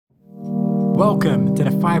Welcome to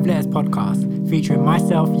the 5 Letters Podcast, featuring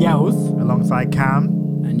myself, Yells, alongside Cam.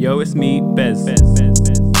 And yo, it's me, Bez.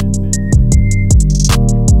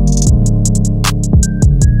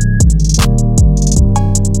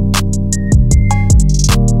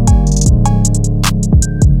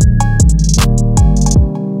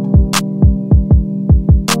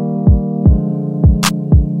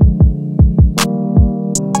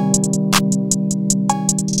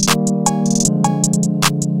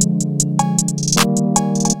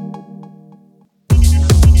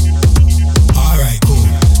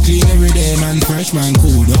 Man,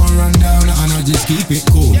 cool, don't run down and I just keep it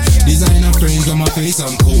cool. Designer frames on my face,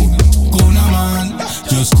 I'm cool. Cool now, man,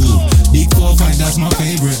 just cool. Big 4-5, that's my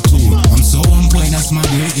favorite tool. I'm so on point, that's my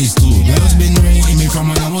greatest tool. Girls been rating me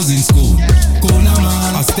from when I was in school. Cool now,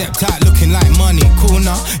 man. I stepped out looking like money. Cool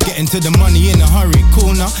now, getting to the money in a hurry.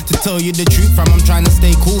 Cool now, to tell you the truth, I'm trying to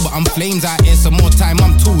stay cool, but I'm flames out here. Some more time,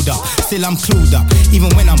 I'm tooled up. Still, I'm clued up,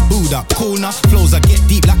 even when I'm booed up. Cool now, flows I get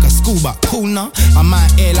deep like a scuba. Cool now, I'm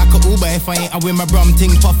out here like a Uber. If I ain't, I win my brum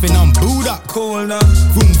ting puffin', I'm booed up. Cool now,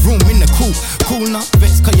 vroom vroom in the coupe. Cool now,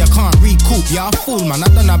 vex 'cause you can't recoup. You're a fool, man. I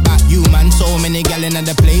don't know about you, man. So many gal in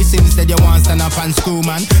the place. Instead you want stand up and screw,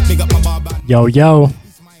 man. Big up my barber. Yo,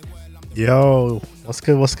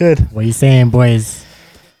 What's good? what you saying, boys?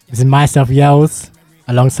 This is myself, Yells,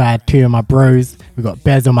 alongside two of my bros. We got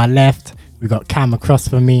Bez on my left, we got Cam across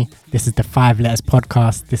from me. This is the 5 Letters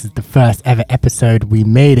Podcast. This is the first ever episode. We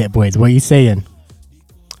made it, boys. What are you saying?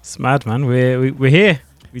 It's mad, man. We're here.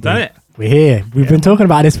 We've done it. We're here. We've been talking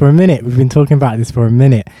about this for a minute.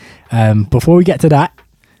 Before we get to that,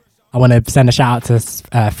 I want to send a shout out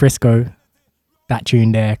to Frisco. That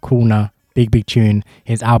tune there, Corner, big tune.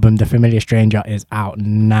 His album, The Familiar Stranger, is out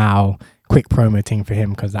now. Quick promo thing for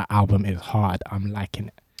him because that album is hard. I'm liking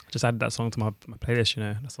it. Just added that song to my playlist, you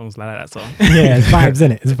know. That song's like that song. Yeah, it's vibes,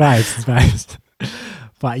 isn't it? It's vibes.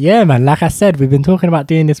 But yeah, man, like I said, we've been talking about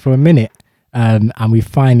doing this for a minute. And we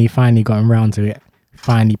finally gotten around to it.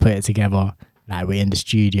 Finally put it together. Like, we're in the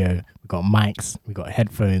studio. We got mics. We got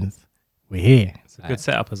headphones. We're here. It's a good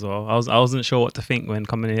setup as well. I wasn't sure what to think when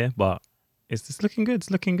coming here, but it's looking good. It's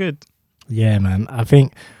looking good. Yeah, man. I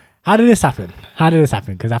think, how did this happen?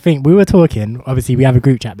 Because I think we were talking, obviously we have a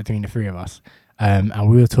group chat between the three of us. And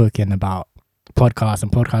we were talking about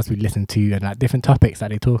podcasts we listen to and like different topics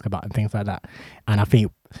that they talk about and things like that. And I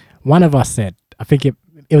think one of us said, I think it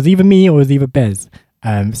was either me or it was either Bez,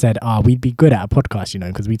 said, we'd be good at a podcast, you know,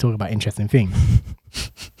 because we talk about interesting things.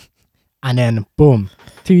 And then, boom,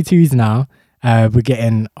 2 twos now. We're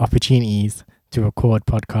getting opportunities to record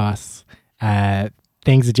podcasts.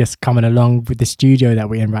 Things are just coming along with the studio that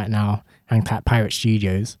we're in right now, Hang Tight Pirate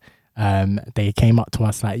Studios. They came up to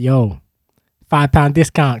us like, yo, £5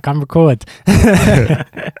 discount, come record.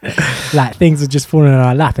 Like, things were just falling on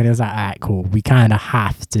our lap, and it was like, all right, cool. We kind of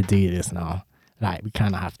have to do this now. Like, we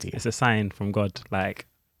kind of have to. It's a sign from God. Like,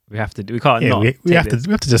 we have to do. We can't. Yeah, not we have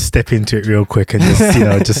to just step into it real quick and just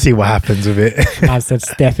just see what happens with it. I said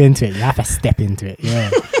step into it. You have to step into it. Yeah.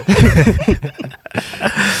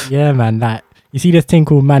 Yeah, man. Like, you see this thing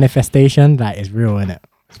called manifestation? Like, it's real, innit?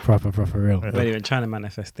 It's proper real. We're not even trying to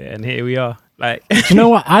manifest it, and here we are. Like, Do you know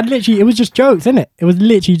what? It was just jokes, innit? It was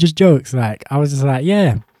literally just jokes. Like, I was just like,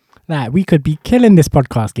 yeah, like, we could be killing this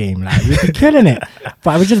podcast game. Like, we'd be killing it.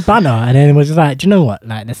 But it was just banter. And then it was just like, do you know what?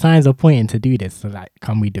 Like, the signs are pointing to do this. So, like,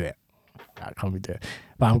 can we do it? But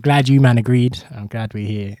I'm glad you, man, agreed. I'm glad we're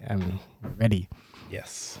here and we're ready.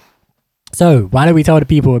 Yes. So, why don't we tell the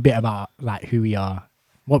people a bit about, like, who we are,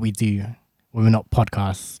 what we do when we're not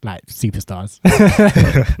podcasts, like, superstars.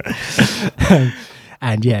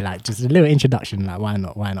 And yeah, like, just a little introduction. Like, why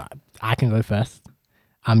not? I can go first.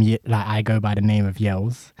 I go by the name of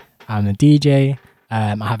Yells. I'm a DJ.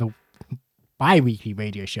 I have a bi-weekly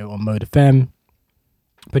radio show on Mode FM.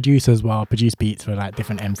 Producer as well. Produce beats for like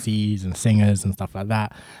different MCs and singers and stuff like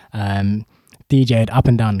that. DJ'd up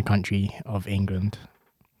and down the country of England.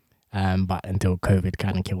 But until COVID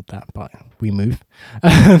kind of killed that, but we move.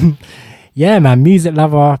 Yeah, man, music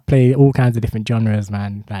lover, play all kinds of different genres,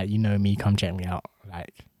 man. Like, you know me, come check me out.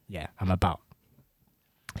 Like, yeah, I'm about.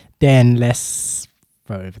 Then let's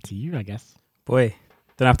throw over to you, I guess. boy,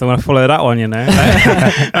 don't have to want to follow that one, you know.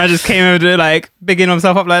 Like, I just came over to like bigging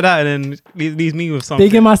myself up like that, and then leaves me with something.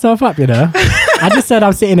 Bigging myself up, you know. I just said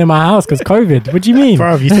I'm sitting in my house because COVID. What do you mean?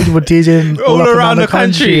 Bro, you said you were DJing all around the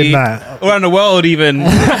country, and all around the world even.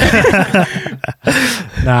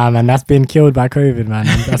 Nah, man, that's been killed by COVID, man.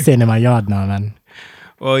 I'm sitting in my yard now, man.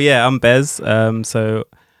 Well, yeah, I'm Bez. So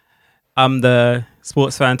I'm the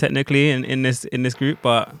sports fan technically in this group,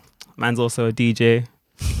 but man's also a DJ,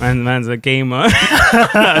 Man's a gamer.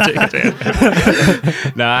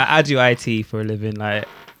 No, I do IT for a living. Like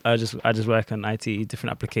I just work on IT,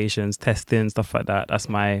 different applications, testing, stuff like that. That's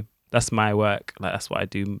my work. Like that's what I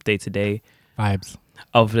do day to day. Vibes.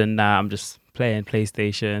 Other than that, I'm just playing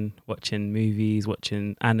PlayStation, watching movies,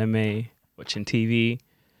 watching anime, watching TV.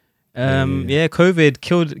 Yeah, COVID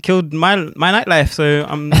killed my nightlife. So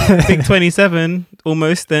I'm big 27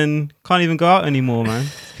 almost, and can't even go out anymore, man.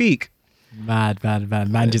 It's peak. Mad.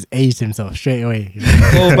 Man just aged himself straight away.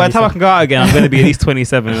 Well, by the time I can go out again, I'm going to be at least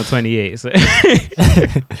 27 or 28. So.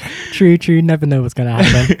 True. Never know what's going to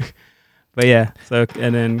happen. But yeah, so,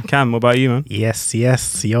 and then Cam, what about you, man? Yes.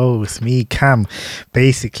 Yo, it's me, Cam.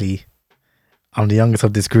 Basically, I'm the youngest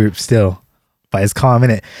of this group still, but it's calm,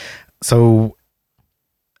 innit? So,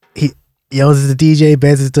 Yours is the DJ,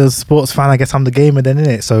 Bez is the sports fan. I guess I'm the gamer then,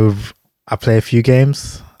 innit? So, I play a few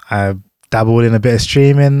games. I dabbled in a bit of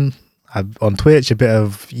streaming. On Twitch, a bit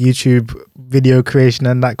of YouTube video creation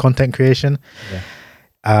and that content creation.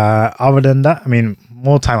 Yeah. Other than that, I mean,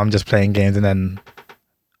 more time I'm just playing games, and then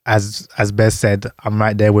as Bez said, I'm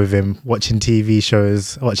right there with him watching TV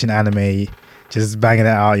shows, watching anime, just banging it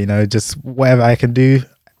out, you know, just whatever I can do.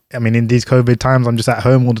 I mean, in these COVID times, I'm just at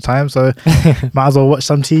home all the time, so might as well watch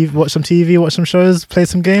some TV, watch some shows, play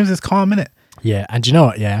some games. It's calm, innit? Yeah, and do you know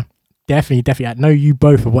what? Yeah, definitely. I know you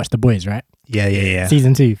both have watched The Boys, right? Yeah.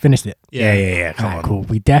 Season 2, finished it. Yeah. Come on. Cool.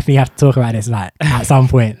 We definitely have to talk about this, like, at some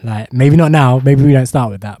point. Like, maybe not now. Maybe we don't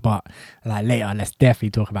start with that, but like later, let's definitely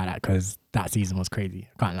talk about that because that season was crazy.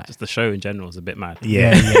 I can't lie. Just the show in general is a bit mad.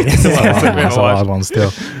 Yeah. That's a hard one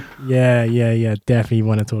still. Yeah. Definitely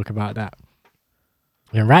want to talk about that.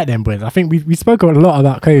 Yeah, right then, boys. I think we spoke a lot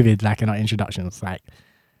about COVID, like in our introductions, like.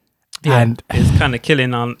 Yeah, and it's kind of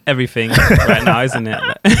killing on everything right now, isn't it?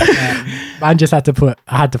 I had to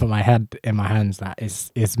put my head in my hands. Like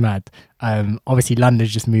it's mad. Obviously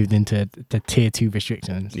London's just moved into the tier 2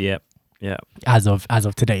 restrictions. Yep. As of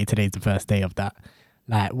today's the first day of that.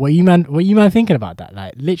 Like, what you man thinking about that?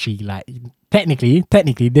 Like, literally, like technically,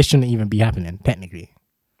 this shouldn't even be happening. Technically.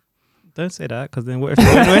 Don't say that, because then what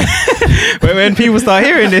if when people start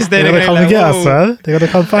hearing this, then they're gonna come and get us, man. They're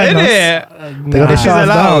gonna come find us. They're gonna This is shut us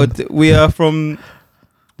allowed. down. We are from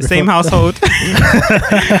the same household.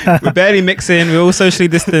 We're barely mixing. We're all socially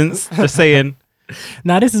distanced. Just saying.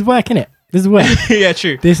 Now this is work, innit? This is work. Yeah,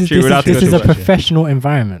 true. This is a work, professional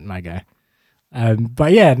environment, my guy.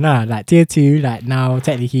 But yeah, like tier 2, like now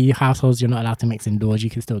technically households, you're not allowed to mix indoors. You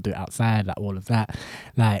can still do it outside, like all of that.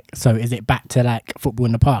 Like, so is it back to like football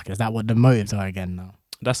in the park? Is that what the motives are again now?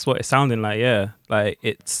 That's what it's sounding like. Yeah, like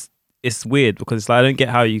it's weird because it's like, I don't get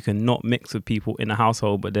how you can not mix with people in a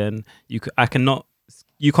household, but then you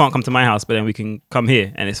can't come to my house, but then we can come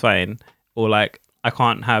here and it's fine. Or like I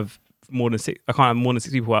can't have more than 6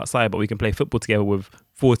 people outside, but we can play football together with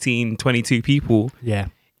 14, 22 people. Yeah.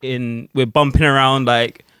 We're bumping around,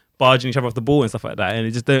 like barging each other off the ball and stuff like that, and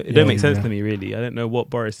it don't make sense to me, really. I don't know what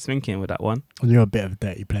Boris is thinking with that one. And you're a bit of a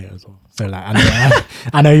dirty player as well, so like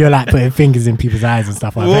I know you're like putting fingers in people's eyes and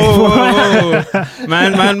stuff like that. Whoa.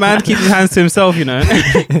 Man keeps his hands to himself, you know.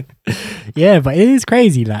 Yeah, but it is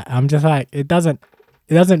crazy. Like, I'm just like, it doesn't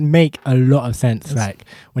make a lot of sense. Like,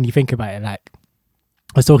 when you think about it, like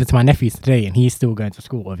I was talking to my nephews today, and he's still going to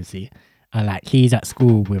school, obviously. And like he's at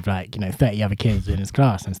school with like, 30 other kids in his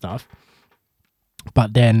class and stuff.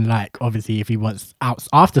 But then like obviously if he wants out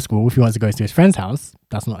after school, if he wants to go to his friend's house,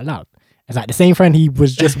 that's not allowed. It's like the same friend he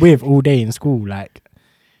was just with all day in school. Like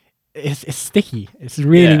it's sticky. It's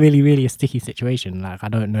really a sticky situation. Like I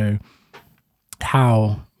don't know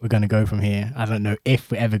how we're gonna go from here. I don't know if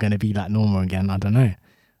we're ever gonna be like normal again. I don't know.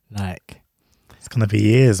 Like it's gonna be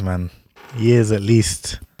years, man. Years at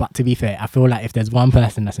least. But to be fair, I feel like if there's one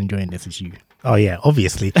person that's enjoying this, it's you. Oh yeah,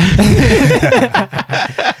 obviously.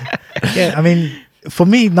 Yeah, I mean, for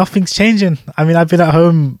me, nothing's changing. I mean, I've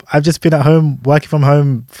just been at home, working from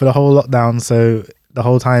home for the whole lockdown. So the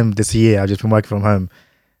whole time this year, I've just been working from home.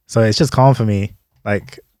 So it's just calm for me.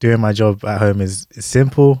 Like doing my job at home is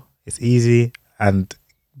simple, it's easy, and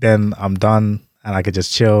then I'm done and I could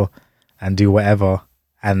just chill and do whatever.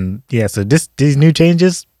 And yeah, so these new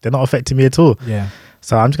changes, they're not affecting me at all. Yeah.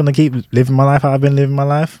 So I'm just going to keep living my life how I've been living my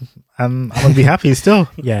life. And I'm going to be happy still.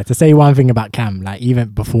 Yeah, to say one thing about Cam, like even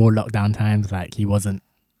before lockdown times, like he wasn't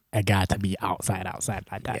a guy to be outside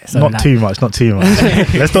like that. Yeah, so not like, too much.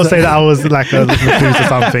 Let's not say that I was like a recluse or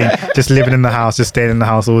something, just living in the house, just staying in the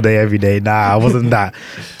house all day, every day. Nah, I wasn't that.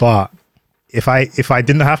 But if I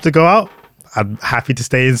didn't have to go out, I'm happy to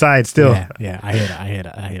stay inside still. Yeah, I hear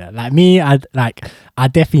that. Like me, I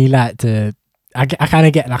definitely like to I kind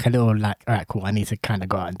of get like a little like, all right, cool, I need to kind of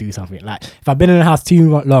go out and do something. Like if I've been in the house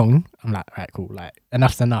too long, I'm like, all right, cool, like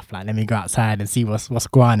enough's enough. Like let me go outside and see what's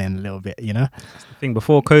going on a little bit, you know. That's the thing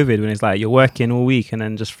before COVID, when it's like you're working all week and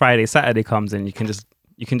then just Friday, Saturday comes and you can just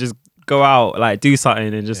go out, like do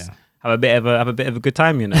something and just have a bit of a good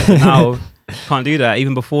time, you know. Now you can't do that.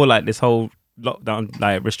 Even before like this whole lockdown,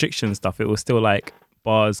 like restriction stuff, it was still like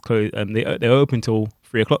bars closed and they're open till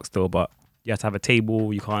 3 o'clock still, but you have to have a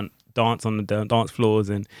table. You can't dance on the dance floors,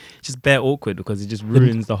 and it's just bare awkward because it just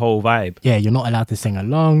ruins the whole vibe. Yeah, you're not allowed to sing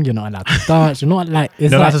along. You're not allowed to dance. You're not like it's You're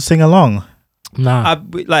not like allowed to sing along. nah.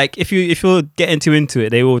 Like if you're getting too into it,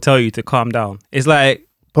 they will tell you to calm down. It's like,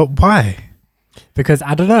 But why? Because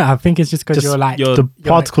I don't know. I think it's just because you're like The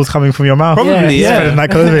particles coming from your mouth. Probably, yeah. Spreading like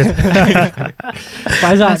COVID. but it's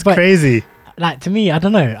like, That's crazy. like to me, I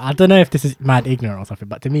don't know if this is mad ignorant or something,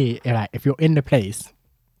 but to me, like if you're in the place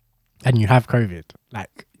and you have COVID,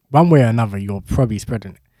 like one way or another, you're probably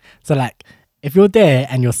spreading it. So like if you're there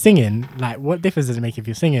and you're singing, like what difference does it make if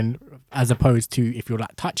you're singing as opposed to if you're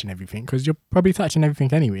like touching everything? Because you're probably touching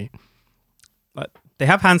everything anyway. like they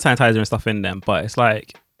have hand sanitizer and stuff in them, but it's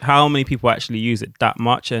like how many people actually use it that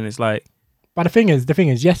much? And it's like, But the thing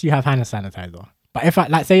is, yes, you have hand sanitizer. But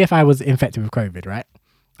if I was infected with COVID, right?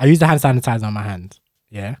 I use the hand sanitizer on my hands.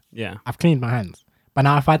 Yeah. yeah, I've cleaned my hands. But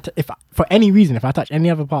now if for any reason, if I touch any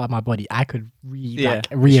other part of my body, I could reinfect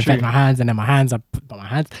true. my hands, and then my hands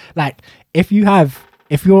like if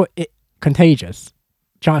you're contagious,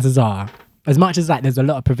 chances are, as much as like there's a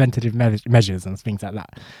lot of preventative measures and things like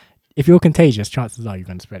that, if you're contagious, chances are you're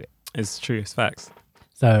going to spread it. it's true. It's facts.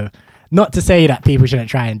 So not to say that people shouldn't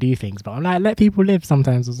try and do things, but I'm like, let people live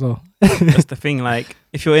sometimes as well. That's the thing. Like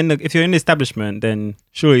if you're in the establishment, then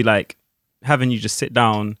surely like having you just sit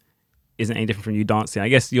down isn't any different from you dancing. I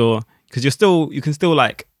guess you can still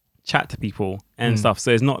like chat to people and stuff.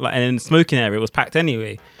 So it's not like, and in the smoking area it was packed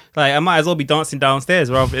anyway. Like I might as well be dancing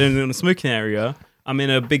downstairs rather than in the smoking area. I'm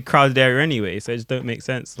in a big crowded area anyway, so it just don't make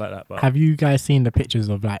sense like that. But Have you guys seen the pictures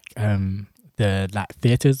of like the like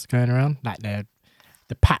theaters going around, like the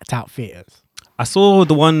packed out theaters? I saw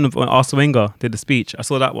the one when Arsene Wenger did the speech. I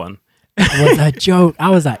saw that one. It was a joke. I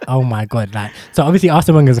was like, oh my god! Like, so obviously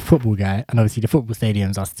Arsene Wenger's a football guy, and obviously the football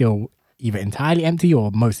stadiums are still either entirely empty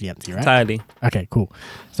or mostly empty, right? Entirely. Okay, cool.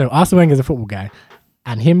 So Arsene Wenger's a football guy,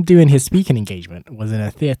 and him doing his speaking engagement was in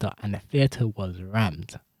a theater, and the theater was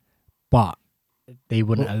rammed, but they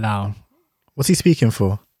wouldn't allow. What's he speaking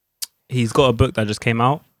for? He's got a book that just came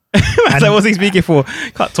out. I was like, what's he speaking for?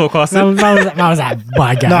 Can't talk, Arsene. I was like,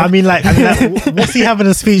 my God. No, I mean like what's he having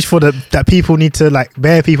a speech for that people need to like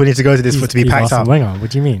bare people need to go to this for to be packed Arsene out? Wenger.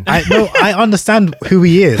 What do you mean? I understand who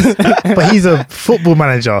he is, but he's a football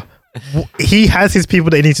manager. He has his people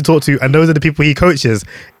that he needs to talk to, and those are the people he coaches.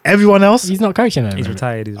 Everyone else, He's not coaching them. He's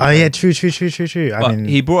retired. oh yeah, true. But I mean,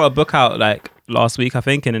 he brought a book out like last week, I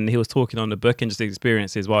think, and then he was talking on the book and just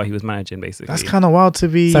experiences while he was managing, basically. that's kind of wild to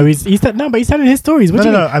be. So he's but he's telling his stories. What do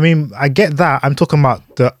you mean? I mean, I get that. I'm talking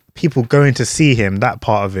about the people going to see him. That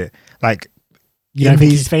part of it, like, You don't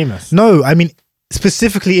think he's famous? no, I mean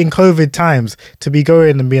specifically in COVID times to be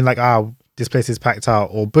going and being like, this place is packed out,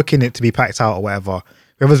 or booking it to be packed out or whatever.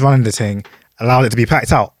 Whoever's running the thing allowed it to be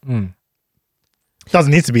packed out.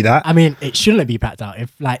 Doesn't need to be that. I mean, it shouldn't be packed out.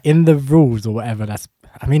 If like in the rules or whatever,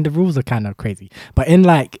 the rules are kind of crazy. But in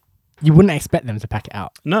like, you wouldn't expect them to pack it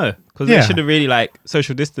out. No, because Yeah. they should have really like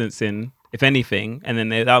social distancing, if anything, and then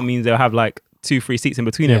that means they'll have like 2-3 seats in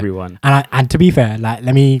between Yeah. everyone. And to be fair, like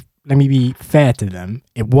let me be fair to them.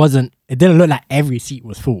 It didn't look like every seat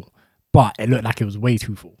was full, but it looked like it was way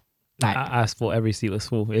too full. Like, I thought every seat was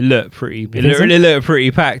full. It looked pretty. It think so? really looked pretty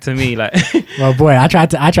packed to me. Like, well, boy, I tried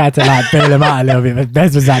to like bail him out a little bit, but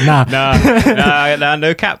Bez was like, nah. nah,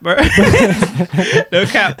 no cap, bro. No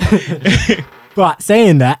cap. But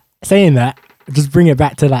saying that, just bring it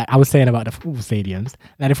back to like I was saying about the football stadiums.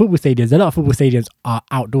 Like the football stadiums, a lot of football stadiums are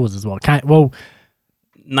outdoors as well. 95%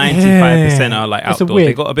 are like It's a outdoors. weird-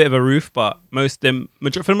 They got a bit of a roof, but most of them, for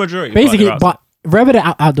the majority, Basically, they're outside. but whether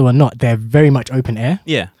they're outdoor or not, they're very much open air.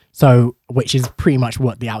 yeah, So, which is pretty much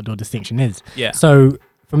what the outdoor distinction is. yeah. So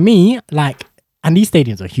for me, like, and these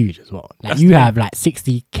stadiums are huge as well. Like That's you the- have like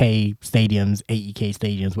 60k stadiums, 80k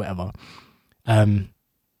stadiums, whatever.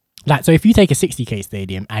 Like so, if you take a 60k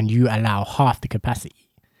stadium and you allow half the capacity,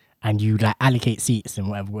 and you like allocate seats and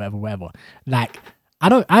whatever, like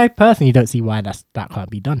I personally don't see why that can't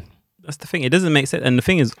be done. That's the thing. It doesn't make sense. And the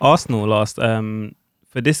thing is, Arsenal last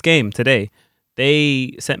for this game today,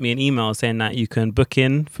 they sent me an email saying that you can book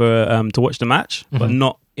in for to watch the match, but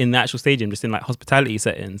not in the actual stadium, just in like hospitality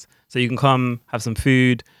settings. So you can come have some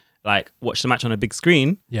food, like watch the match on a big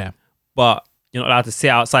screen, Yeah. but you're not allowed to sit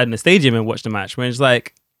outside in the stadium and watch the match. When it's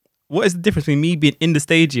like, what is the difference between me being in the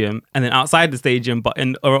stadium and then outside the stadium, but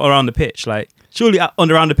in or around the pitch? Like, surely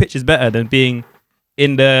around the pitch is better than being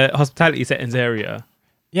in the hospitality settings area.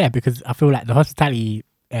 Yeah, because I feel like the hospitality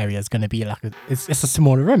area is going to be like it's a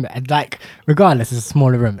smaller room. And like, regardless, it's a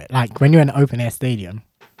smaller room. Like when you're in an open air stadium,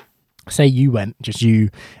 say you went, just you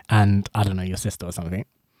and I don't know, your sister or something.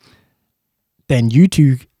 Then you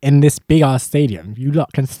two in this big ass stadium, you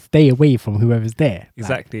lot can stay away from whoever's there.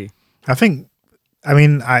 Exactly. I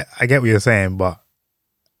get what you're saying, but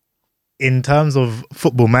in terms of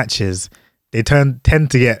football matches, they can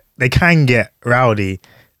get rowdy.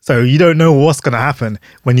 So you don't know what's going to happen.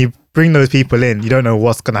 When you bring those people in, you don't know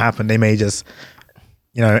what's going to happen. They may just,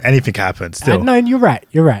 anything can happen still. No, you're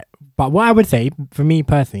right. But what I would say, for me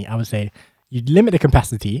personally, I would say you'd limit the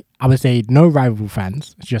capacity. I would say no rival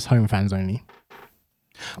fans, just home fans only.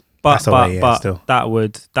 But still. that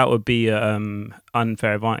would be an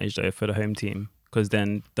unfair advantage though for the home team, because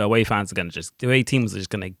then the away fans are the away teams are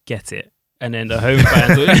just gonna get it, and then the home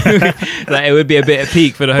fans like it would be a bit of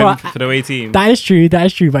peak for the home for the away team. That is true.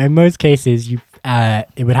 But in most cases, it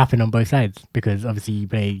would happen on both sides, because obviously you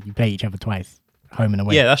play each other twice, home and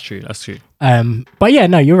away. Yeah, that's true. But yeah,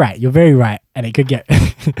 no, you're right. You're very right, and it could get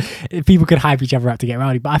people could hype each other up to get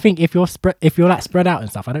rowdy. But I think if you're like spread out and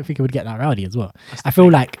stuff, I don't think it would get that rowdy as well. I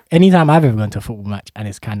feel like anytime I've ever gone to a football match and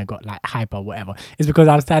it's kind of got like hype or whatever, it's because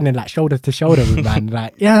I'm standing like shoulder to shoulder with man,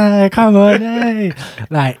 like yeah, come on, hey.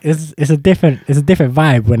 Like it's a different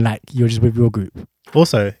vibe when like you're just with your group.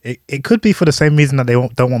 Also, it could be for the same reason that they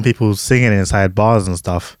don't want people singing inside bars and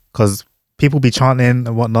stuff, because people be chanting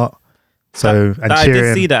and whatnot. So I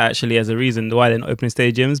did see that actually as a reason why they're not opening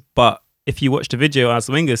stadiums. But if you watch the video on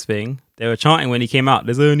Arsene Wenger's thing, they were chanting when he came out.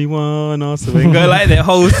 There's only one Arsene Wenger. Like the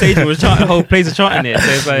whole stadium was chanting, the whole place was chanting it. So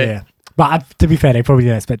it's like, yeah. But to be fair, they probably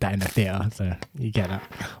didn't expect that in the theatre, so you get that.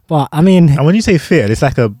 But I mean, and when you say theatre, it's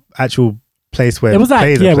like a actual place where it was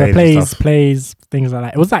like where plays things like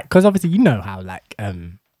that. It was like, because obviously you know how like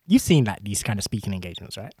you've seen like these kind of speaking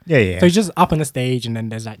engagements, right? Yeah. So it's just up on the stage, and then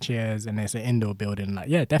there's like chairs, and there's an indoor building. Like,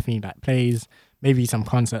 yeah, definitely like plays, maybe some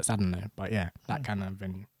concerts. I don't know, but yeah, that kind of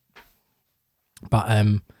venue. But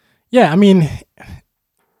yeah, I mean,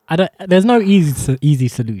 there's no easy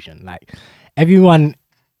solution. Like everyone,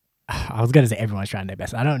 I was gonna say everyone's trying their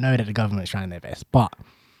best. I don't know that the government's trying their best, but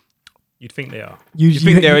you'd think they are. You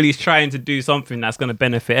think they're at least trying to do something that's going to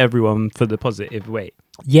benefit everyone for the positive way.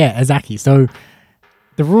 Yeah, exactly. So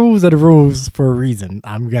the rules are the rules for a reason.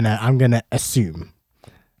 I'm gonna assume.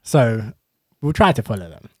 So we'll try to follow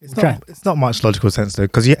them. It's not much logical sense though,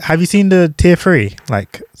 because have you seen the tier 3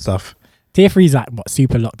 like stuff? Tier 3 is like what,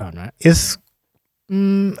 super lockdown, right? It's. I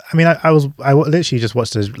mean, I literally just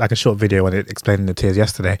watched a short video when it explained the tiers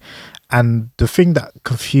yesterday, and the thing that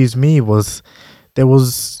confused me was there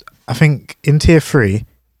was, I think in tier 3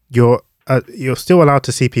 you're still allowed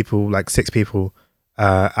to see people, like 6 people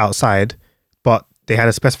outside, but they had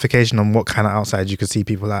a specification on what kind of outside you could see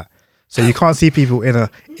people at. So you can't see people in a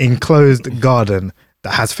enclosed garden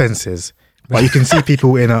that has fences, but you can see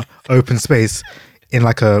people in a open space in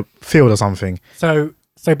like a field or something.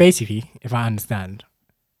 So basically, if I understand,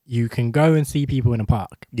 you can go and see people in a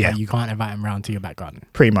park, but you can't invite them around to your back garden.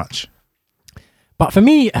 Pretty much. But for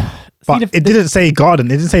me, it didn't say garden.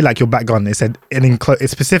 It didn't say like your back garden. It said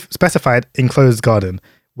specified enclosed garden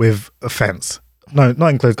with a fence. No, not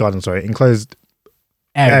enclosed garden. Sorry, enclosed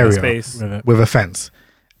area space with a fence.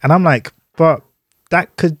 And I'm like, but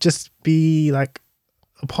that could just be like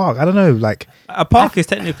a park. I don't know. Like a park is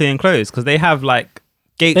technically enclosed because they have like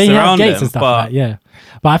gates around them, and stuff like that, yeah.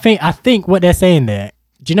 But I think what they're saying there,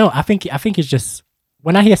 do you know? I think it's just,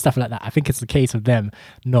 when I hear stuff like that, I think it's the case of them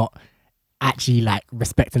not actually like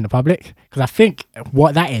respecting the public, because I think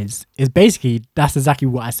what that is basically, that's exactly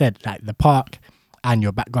what I said, like the park and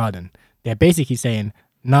your back garden. They're basically saying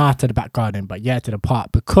nah to the back garden, but yeah to the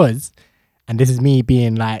park, because, and this is me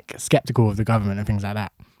being like skeptical of the government and things like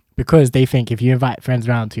that, because they think if you invite friends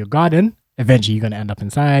around to your garden, eventually you're going to end up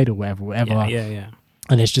inside or whatever. Yeah.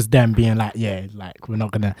 And it's just them being like, yeah, like we're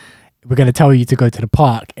going to tell you to go to the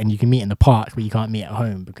park, and you can meet in the park, but you can't meet at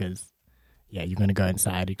home because, yeah, you're going to go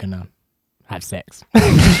inside, you're going to have sex.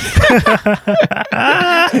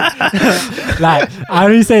 Like, I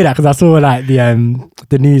only say that because I saw like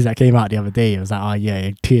the news that came out the other day. It was like, oh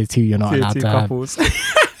yeah, tier 2, you're not allowed to couples.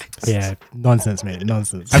 Yeah, nonsense, mate,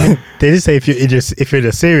 nonsense. I mean, they did say if you're in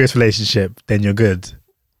a serious relationship, then you're good.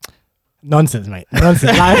 Nonsense, mate.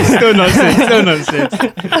 Nonsense. Like, Still nonsense.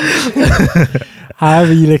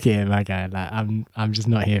 However you look at it, my guy, like I'm just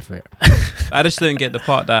not here for it. I just don't get the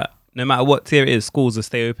part that no matter what tier it is, schools are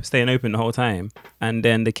staying open the whole time. And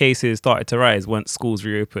then the cases started to rise once schools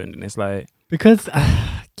reopened. And it's like... Because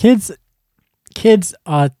kids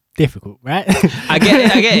are difficult, right? I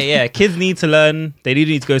get it, yeah. Kids need to learn. They do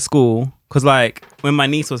need to go to school. Because like when my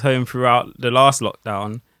niece was home throughout the last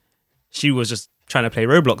lockdown, she was just trying to play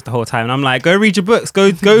Roblox the whole time. And I'm like, go read your books.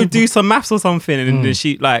 Go do some maths or something. And then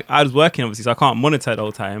she, like, I was working obviously, so I can't monitor the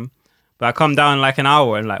whole time. But I come down like an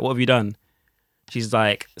hour and like, what have you done? She's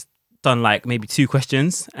like, done like maybe 2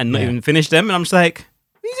 questions and not even finished them. And I'm just like,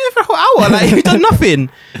 what are you doing for a whole hour? Like, you've done nothing.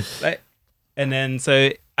 Like, and then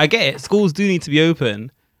so I get it. Schools do need to be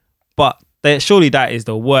open, but surely that is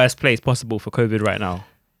the worst place possible for COVID right now.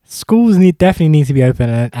 Schools definitely need to be open,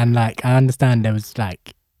 and like I understand there was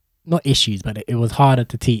like not issues, but it was harder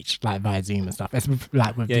to teach like via Zoom and stuff. It's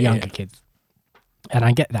like with the younger kids, and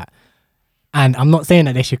I get that. And I'm not saying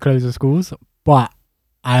that they should close the schools, but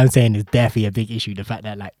I'm saying it's definitely a big issue. The fact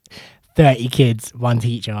that like 30 kids, 1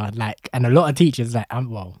 teacher, like, and a lot of teachers, like, I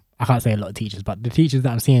can't say a lot of teachers, but the teachers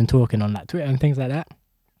that I'm seeing talking on like Twitter and things like that,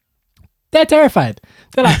 they're terrified.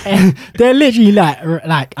 They're like, they're literally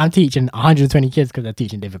like I'm teaching 120 kids because they're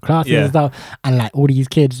teaching different classes and stuff. And like all these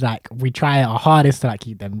kids, like we try our hardest to like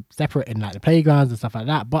keep them separate in like the playgrounds and stuff like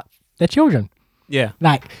that, but they're children. Yeah.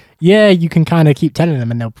 Like, yeah, you can kind of keep telling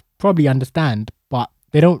them and they'll probably understand, but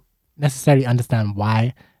they don't necessarily understand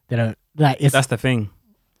why they don't. Like, that's the thing.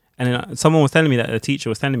 And then someone was telling me that the teacher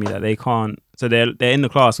was telling me that they can't. So they're in the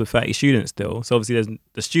class with 30 students still. So obviously there's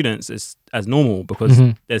the students is as normal because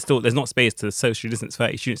there's not space to socially distance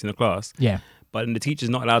 30 students in the class. Yeah. But then the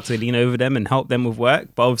teacher's not allowed to lean over them and help them with work.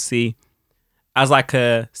 But obviously, as like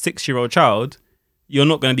a 6-year-old child, you're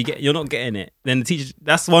not getting it. Then the teacher,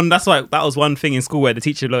 that was one thing in school where the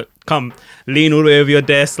teacher come lean all the way over your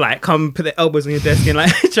desk, like come put their elbows on your desk and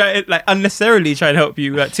like try like unnecessarily try and help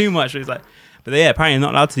you like too much. It's like, but yeah, apparently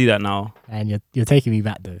not allowed to do that now. And you're taking me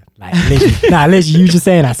back though. Like literally, you just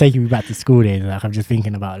saying that's taking me back to school days. Like I'm just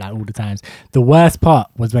thinking about like all the times. The worst part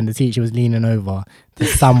was when the teacher was leaning over to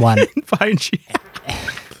someone behind you.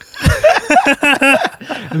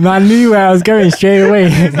 And I knew where I was going straight away.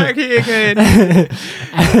 Exactly again.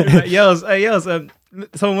 Like, yells,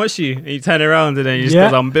 someone watch you, and you turn around and then you just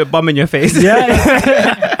got some bit bum in your face.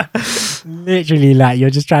 Yeah. Literally, like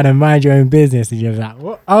you're just trying to mind your own business, and you're like,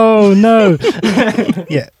 what? Oh no.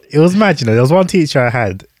 Yeah, it was mad. You know, there was one teacher I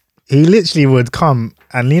had. He literally would come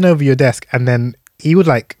and lean over your desk, and then he would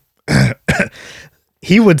like.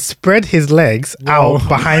 He would spread his legs out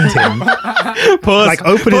behind him, like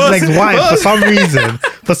open his legs wide for some reason.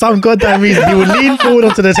 For some goddamn reason, he would lean forward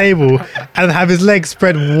onto the table and have his legs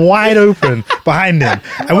spread wide open behind him.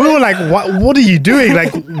 And we were like, "What are you doing?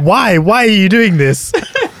 Like, why? Why are you doing this?"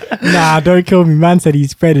 Nah, don't kill me. Man said he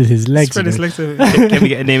spread his legs. Spread his legs. Can we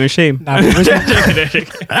get a name and shame? Nah,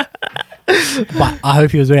 but I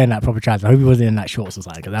hope he was wearing like proper trousers. I hope he wasn't in like shorts or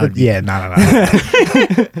something. That would be... No.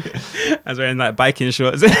 I was wearing like biking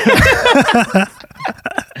shorts. To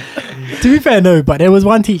be fair, no, but there was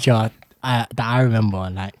one teacher that I remember,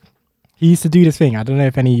 like, he used to do this thing. I don't know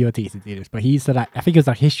if any of your teachers do this, but he used to like, I think it was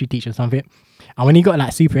like history teacher or something. And when he got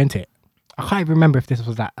like super into it, I can't even remember if this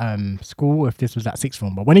was at school or if this was at sixth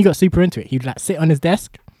form, but when he got super into it, he'd like sit on his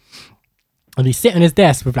desk. And he'd sit on his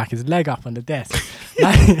desk with like his leg up on the desk.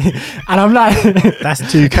 Like, and I'm like...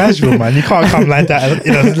 That's too casual, man. You can't come like that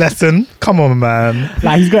in a lesson. Come on, man.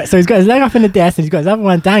 Like he's got his leg up on the desk and he's got his other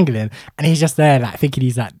one dangling. And he's just there like thinking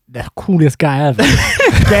he's like the coolest guy ever.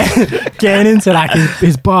 getting into like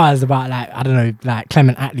his bars about like, I don't know, like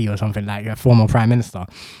Clement Attlee or something, like a former prime minister.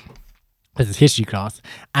 Because it's history class.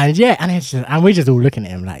 And yeah, and we're just all looking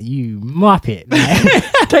at him like, you muppet.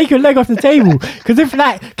 Like, take your leg off the table. Because if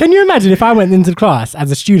like, can you imagine if I went into the class as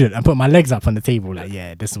a student and put my legs up on the table, like,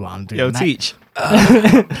 yeah, this is what I'm doing. Yo, like, teach.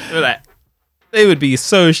 They would be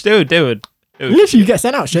so, they would literally get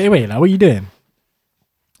sent out straight away. Like, what are you doing?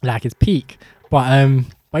 Like, it's peak. But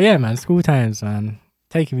yeah, man, school times, man,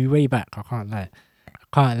 taking me way back. I can't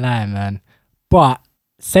lie, man. But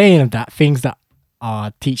saying of that, things that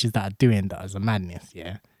are teachers that are doing that as a madness,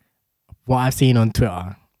 yeah. What I've seen on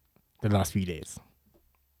Twitter the last few days.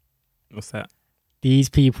 What's that? These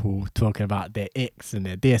people talking about their icks and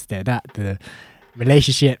their this, their that, the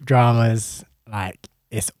relationship dramas, like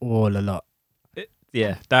it's all a lot.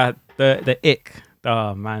 That the ick.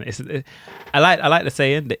 Oh man, I like the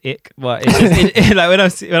saying the ick, but it's just, like when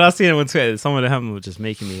I see them on Twitter, some of them were just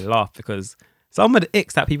making me laugh because some of the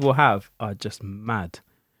icks that people have are just mad.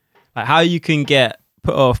 Like how you can get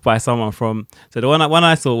put off by someone from... So the one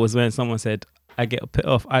I saw was when someone said, I get put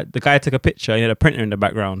off. The guy took a picture, he had a printer in the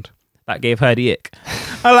background. that gave her the ick.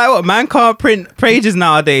 I'm like, what, man can't print pages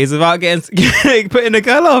nowadays without getting putting a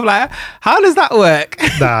girl off? Like, how does that work?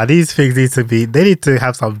 Nah, these things they need to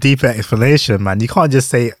have some deeper explanation, man. You can't just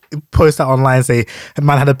say, post that online, say,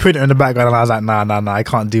 man had a printer in the background, and I was like, nah, I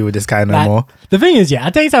can't deal with this guy no more. The thing is,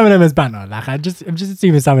 I take some of them as banter. Like, I'm just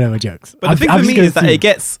assuming some of them are jokes. But the thing for me is that it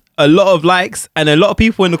gets a lot of likes and a lot of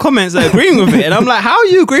people in the comments are agreeing with it. And I'm like, how are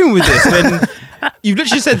you agreeing with this when you've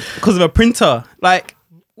literally said because of a printer? Like,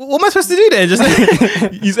 what am I supposed to do then? Just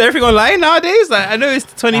like, use everything online nowadays? Like, I know it's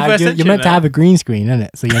the 21st century. You're meant to have a green screen, isn't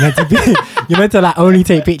it? So you're meant to be, you're meant to like only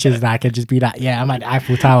take pictures like and just be like, yeah, I'm at the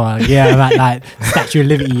Eiffel Tower. Yeah, I'm at like Statue of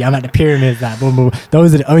Liberty. I'm at the pyramids. Like, boom, boom.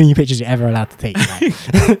 Those are the only pictures you're ever allowed to take. Like.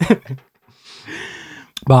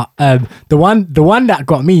 But the one that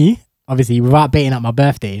got me, obviously, without baiting up my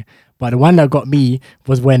birthday, but the one that got me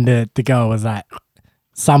was when the girl was like,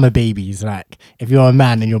 summer babies, like if you're a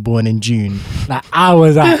man and you're born in June, like I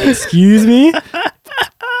was like, excuse me?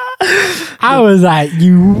 I was like,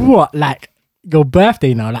 you what? Like your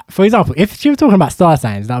birthday now? Like, for example, if she was talking about star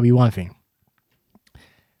signs, that would be one thing.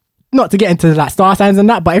 Not to get into like star signs and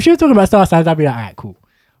that, but if she was talking about star signs, I'd be like, all right, cool.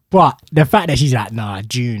 But the fact that she's like, nah,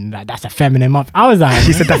 June, like that's a feminine month. I was like,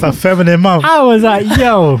 she said that's a feminine month. I was like,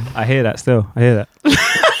 yo. I hear that still. I hear that.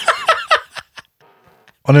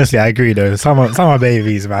 Honestly, I agree though. Summer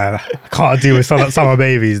babies, man. I can't deal with summer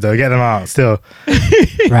babies though. Get them out still.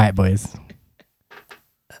 Right, boys.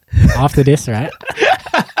 After this, right?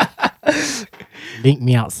 Link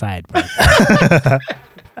me outside, bro.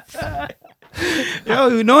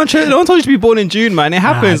 Yo, no one told you to be born in June, man. It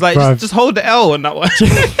happens. Nah, like, just hold the L on that one.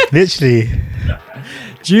 Literally.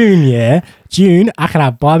 June, I can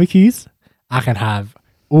have barbecues. I can have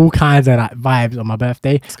all kinds of like vibes on my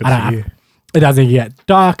birthday. It's good for you. It doesn't get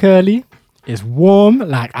dark early. It's warm.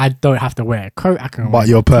 Like I don't have to wear a coat. I can. But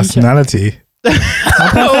your personality. No.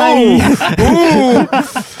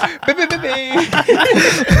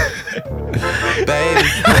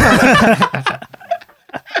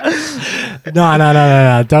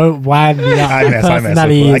 Don't wind me up. My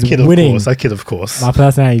personality is winning. I kid, of course. My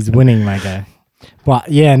personality is winning, my guy.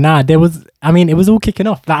 But yeah, it was all kicking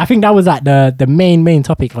off. Like I think that was like the main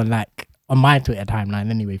topic on my Twitter timeline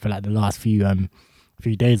anyway for like the last few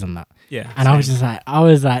days on that. Yeah. And same. I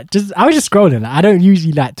was just scrolling. Like, I don't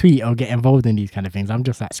usually like tweet or get involved in these kind of things. I'm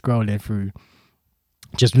just like scrolling through,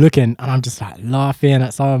 just looking, and I'm just like laughing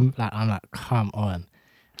at some. Like I'm like, come on.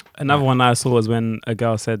 Another one I saw was when a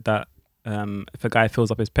girl said that if a guy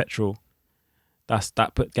fills up his petrol,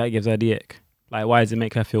 guy gives her the ick. Like, why does it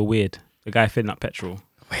make her feel weird? The guy filling up petrol.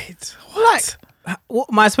 Wait, what? Like, what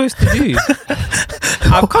am I supposed to do?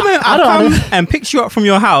 I've come and picked you up from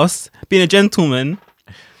your house, being a gentleman,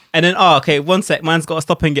 and then, okay, one sec, man's got to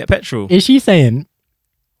stop and get petrol. Is she saying,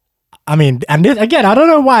 I mean, and this, again, I don't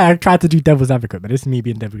know why I tried to do devil's advocate, but this is me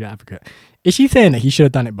being devil's advocate. Is she saying that he should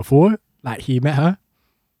have done it before, like he met her?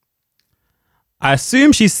 I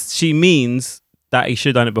assume she means that he should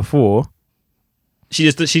have done it before. She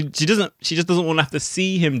just doesn't want to have to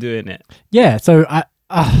see him doing it. Yeah, so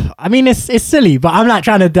I mean, it's silly, but I'm like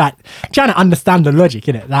trying to understand the logic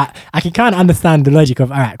in it. Like, I can kind of understand the logic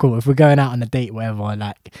of, all right, cool. If we're going out on a date, whatever,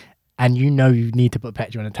 like, and you know you need to put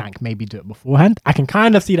petrol in the tank, maybe do it beforehand. I can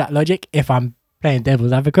kind of see that logic if I'm playing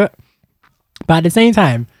devil's advocate. But at the same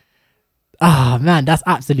time, oh man, that's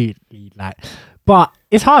absolutely like. But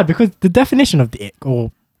it's hard because the definition of the ick,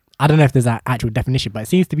 or I don't know if there's an actual definition, but it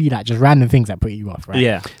seems to be like just random things that put you off, right?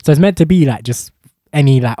 Yeah. So it's meant to be like just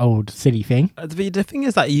any like old silly thing. The thing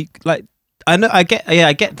is that you like, I get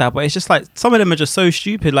that, but it's just like some of them are just so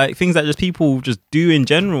stupid, like things that just people just do in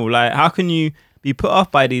general. Like, how can you be put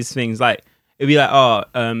off by these things? Like, it'd be like,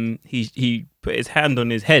 he put his hand on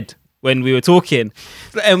his head when we were talking,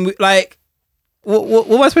 and what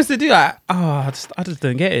am I supposed to do? Like, I just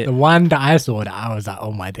don't get it. The one that I saw that I was like,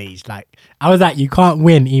 oh my days, like I was like, you can't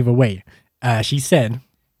win either way. She said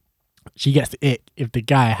she gets the ick if the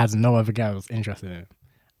guy has no other girls interested in him,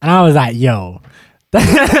 and I was like, yo.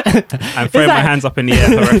 I'm throwing my hands up in the air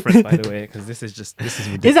for reference, by the way, because this is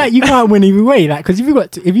ridiculous. It's like you can't win either way, like, because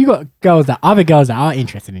if you got other girls that are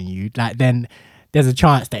interested in you, like, then there's a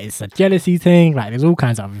chance that it's a jealousy thing, like there's all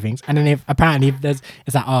kinds of other things, and then if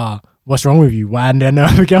it's like, what's wrong with you? Why are there no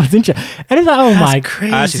other girls interested? And it's like, oh my,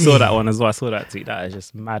 crazy. I actually saw that one as well. I saw that tweet. That is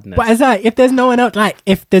just madness. But it's like, if there's no one else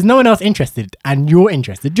interested and you're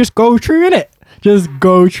interested, just go through in it. Just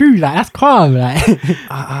go through. Like, that's calm. Like,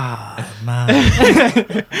 man.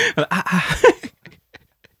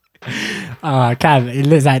 Cam, it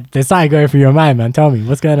looks like there's something going through your mind, man. Tell me,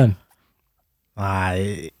 what's going on?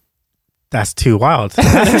 That's too wild.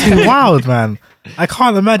 That's too wild, man. I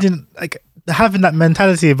can't imagine like having that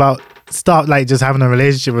mentality about start like just having a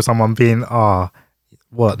relationship with someone being,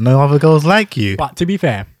 what? No other girls like you. But to be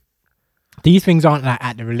fair, these things aren't like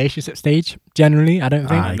at the relationship stage. Generally, I don't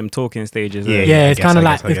think. Like them talking stages. Yeah. It's kind of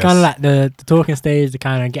like I it's kind of like the talking stage, the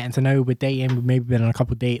kind of getting to know, with dating, we've maybe been on a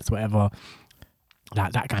couple of dates, whatever.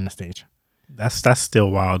 Like that kind of stage. That's still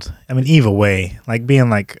wild. I mean, either way, like being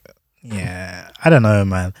like, yeah, I don't know,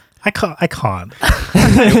 man. I can't.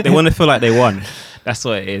 They want to feel like they won. That's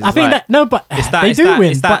what it is. I think like, that no, but it's that, they it's do that,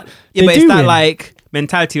 win. It's that, but yeah, but they it's do that win. like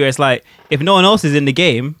mentality where it's like, if no one else is in the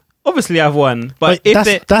game, obviously I've won. But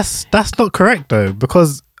if that's not correct though,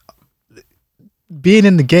 because being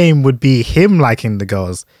in the game would be him liking the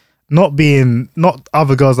girls, not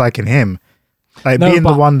other girls liking him. Like No, being the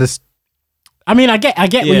but- one that's. I mean, I get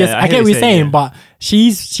what Yeah, you're, I I hear get what what you're you're saying, saying, yeah. but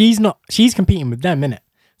she's competing with them, innit?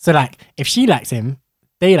 So like, if she likes him,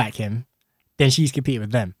 they like him, then she's competing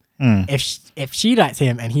with them. If she likes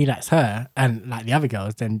him and he likes her and like the other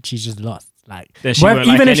girls, then she's just lost. Like, then she well, won't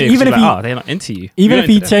like even if anyway, 'cause even she's if like, he they're not into you. even You're if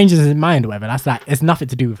he into them. changes his mind or whatever, that's like, it's nothing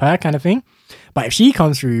to do with her kind of thing. But if she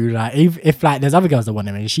comes through, like if like there's other girls that want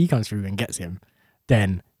him and she comes through and gets him,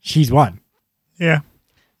 then she's won. Yeah,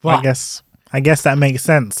 But I guess that makes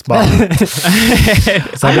sense, but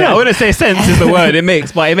I wouldn't say sense is the word it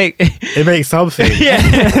makes, but it makes something.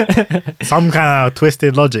 yeah. Some kind of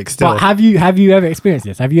twisted logic still. But have you ever experienced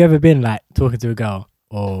this? Have you ever been like talking to a girl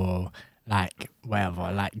or like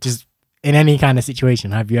whatever, like just in any kind of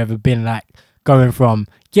situation? Have you ever been like going from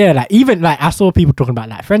like even like I saw people talking about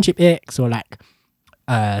like friendship icks or like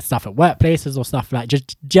stuff at workplaces or stuff like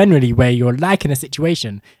just generally where you're liking a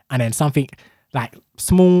situation and then something like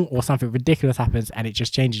small or something ridiculous happens and it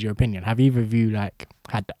just changes your opinion. Have either of you like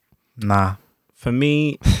had that? Nah. For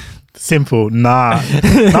me, Simple. Nah.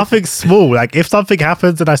 Nothing small. Like if something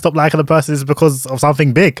happens and I stop liking a person, it's because of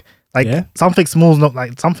something big. Like something small is not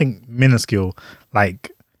like something minuscule.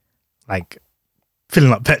 Like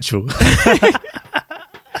filling up petrol.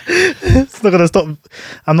 It's not gonna stop.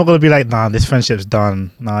 I'm not gonna be like, nah, this friendship's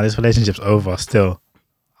done. Nah, this relationship's over. Still,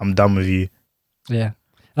 I'm done with you. Yeah.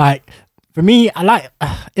 Like for me, I like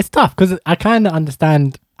it's tough because I kind of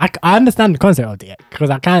understand. I understand the concept of it because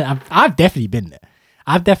I've definitely been there.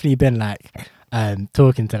 I've definitely been like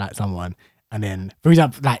talking to like someone and then, for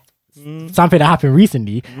example, like something that happened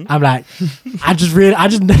recently. I'm like, I just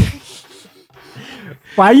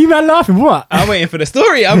why are you man laughing? What? I'm waiting for the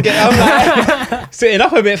story. I'm like sitting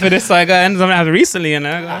up a bit for this. So I got something happened recently, and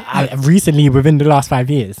I recently within the last 5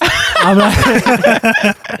 years. I'm like,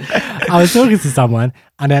 I was talking to someone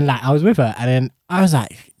and then like I was with her and then I was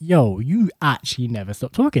like, yo, you actually never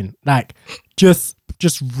stop talking. Like just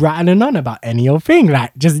rattling on about any old thing.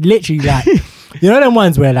 Like just literally like, you know them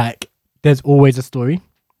ones where like there's always a story.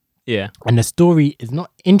 yeah, And the story is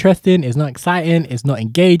not interesting, it's not exciting, it's not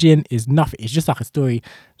engaging, it's nothing. It's just like a story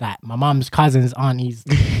like my mum's cousins, aunties,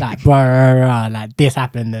 like blah, blah, blah, like this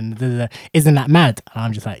happened and isn't that mad? And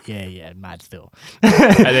I'm just like, yeah, mad still. and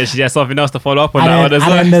then she has something else to follow up on that one as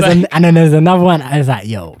well. And then there's another one. I was like,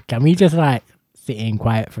 yo, can we just like sit in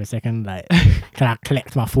quiet for a second? Like, can I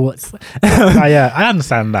collect my thoughts? Yeah, I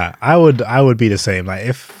understand that. I would be the same. Like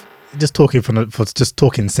if just talking for just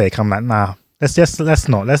talking's sake, I'm like, nah. Let's take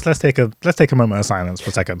a moment of silence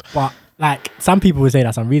for a second. But like some people would say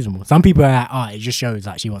that's unreasonable. Some people are like, oh, it just shows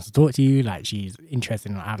like she wants to talk to you, like she's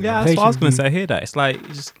interested in having a Yeah, that's what I was conversation gonna with say. I hear that. It's like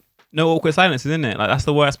just no awkward silences, isn't it? Like that's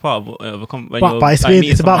the worst part of a when But- you're, But it's, like,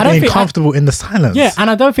 meeting it's about someone. being think- comfortable in the silence. you. Yeah,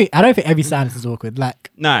 and I don't think every silence is awkward.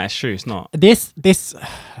 Like Nah, it's true. It's not. this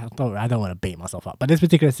I don't want to beat myself up, but this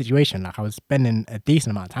particular situation, like I was spending a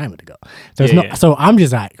decent amount of time with the girl. So it's Yeah, not yeah. so I'm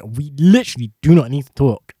just like, we literally do not need to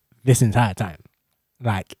talk this entire time.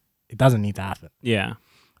 Like it doesn't need to happen. Yeah.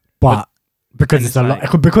 But because and it's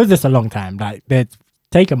it's because it's a long time, like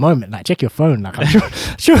take a moment, like check your phone. Like I'm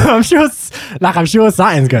sure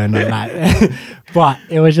something's going on. Like, but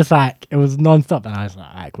it was just like it was non-stop, and I was like,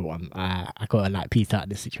 alright, cool. I gotta like piece out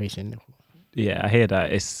this situation. Yeah, I hear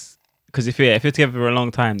that. It's because if you're together for a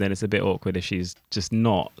long time, then it's a bit awkward if she's just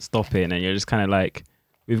not stopping, and you're just kind of like,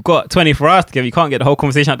 we've got 24 hours together. You can't get the whole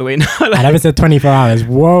conversation out the way now. Like, I never said 24 hours.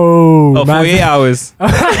 Whoa, oh, man. 48 hours.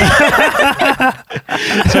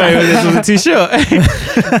 Sorry, this was too short.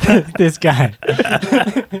 This guy.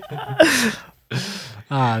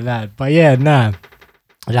 Oh man, but yeah, nah.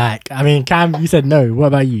 Like, I mean, Cam, you said no. What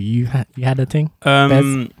about you? You had a thing?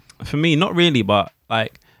 For me, not really, but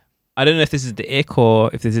like, I don't know if this is the ick or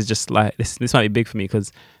if this is just like this might be big for me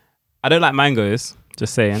because I don't like mangoes.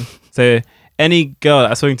 Just saying. So any girl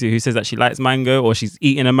that I've spoken to who says that she likes mango or she's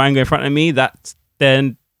eating a mango in front of me, that's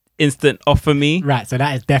then instant off for me. Right, so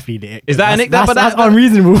that is definitely the ick. Is that an ick? That's That's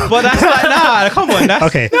unreasonable. But that's like, nah, come on. That's,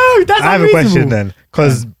 Okay. No, that's I have a unreasonable. question then,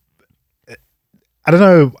 because I don't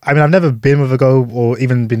know. I mean, I've never been with a girl or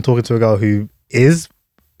even been talking to a girl who eats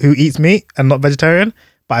meat and not vegetarian.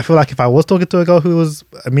 But I feel like if I was talking to a girl who was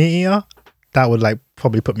a meat eater, that would like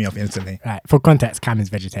probably put me off instantly. Right. For context, Cam is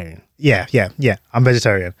vegetarian. Yeah. I'm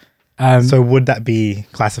vegetarian. So would that be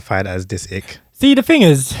classified as this ick? See, the thing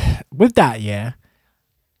is, with that, yeah,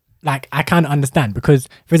 like I kind of understand because,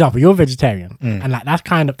 for example, you're vegetarian, and like that's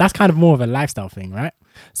kind of more of a lifestyle thing, right?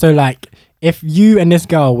 So like, if you and this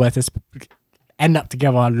girl were to end up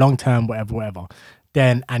together long term, whatever,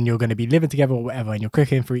 then and you're going to be living together or whatever, and you're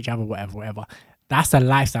cooking for each other, whatever, that's a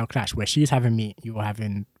lifestyle clash where she's having meat, you're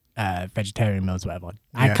having vegetarian meals, whatever.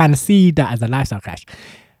 I kind of see that as a lifestyle clash.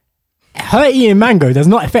 Her eating mango does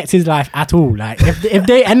not affect his life at all. Like if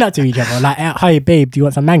they end up to each other, like, hi babe, do you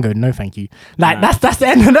want some mango? No, thank you. Like that's the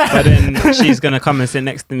end of that. But then she's gonna come and sit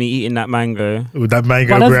next to me eating that mango. With that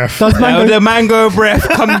mango breath. The mango breath,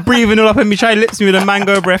 come breathing all up in me, try lips me with a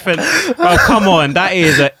mango breath, and bro, come on, that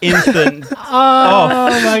is an instant. Oh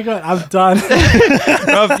my god, I'm done.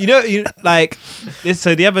 Bro, you like this.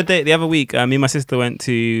 So the other week, me and my sister went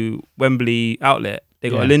to Wembley Outlet. They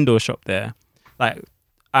got a Lindor shop there. Like.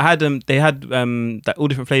 I had they had like all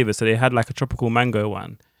different flavors. So they had like a tropical mango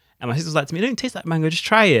one, and my sister was like to me, "It don't taste like mango, just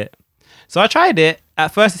try it." So I tried it.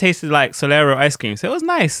 At first, it tasted like Solero ice cream, so it was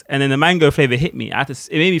nice. And then the mango flavor hit me. It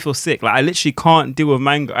made me feel sick. Like I literally can't deal with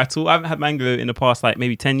mango at all. I haven't had mango in the past like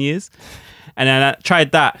maybe 10 years. And then I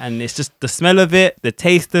tried that, and it's just the smell of it, the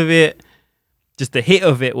taste of it, just the hit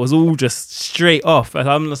of it was all just straight off. And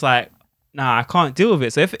I'm just like, nah, I can't deal with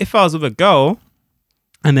it. So if I was with a girl.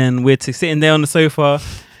 And then we're sitting there on the sofa.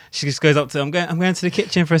 She just goes up to, I'm going to the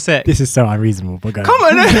kitchen for a sec. This is so unreasonable. But go Come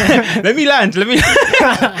on, let me land. Let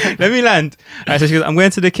me land. Right, so she goes, I'm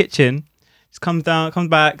going to the kitchen. She comes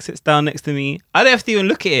back, sits down next to me. I don't have to even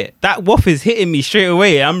look at it. That waff is hitting me straight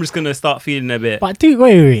away. I'm just gonna start feeling a bit. But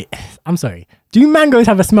wait. I'm sorry. Do mangoes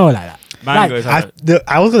have a smell like that? Mangoes.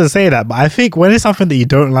 I was gonna say that, but I think when it's something that you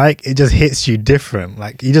don't like, it just hits you different.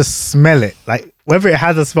 Like you just smell it. Like whether it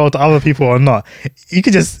has a smell to other people or not, you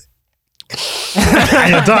could just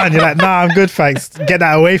and you're done. You're like, nah, I'm good, thanks. Get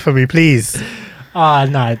that away from me, please.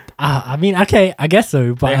 No. I mean, okay, I guess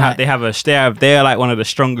so. But they are like one of the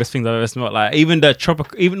strongest things I've ever smelled. Like even the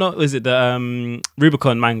tropical, even not was it the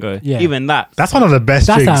Rubicon mango? Yeah. Even that's one of the best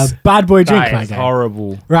drinks. That's a bad boy drink. That is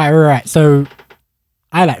horrible. Right. So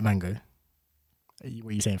I like mango.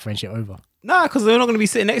 What are you saying? Friendship over? Nah, because they're not going to be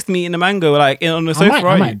sitting next to me in the mango, like on the sofa.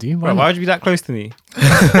 I might do. Why would you be that close to me?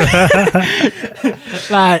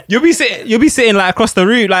 Like you'll be sitting like across the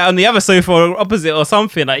room, like on the other sofa or opposite or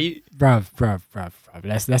something. Like bruv.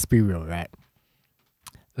 Let's be real, right?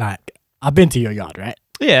 Like I've been to your yard, right?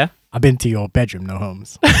 Yeah. I've been to your bedroom, no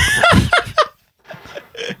homes.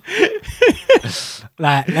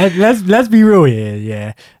 Like let's be real here,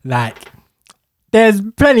 yeah. Like there's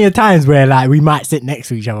plenty of times where like we might sit next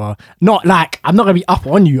to each other. Not like I'm not gonna be up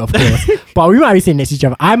on you, of course, but we might be sitting next to each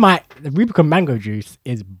other. The Rubicon mango juice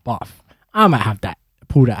is buff. I might have that.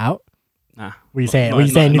 Pull that out. Nah. What are you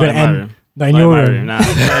saying? You're gonna end? Room. Not in your room. Nah.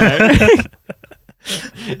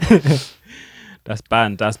 That's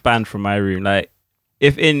banned. That's banned from my room. Like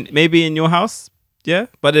if maybe in your house, yeah,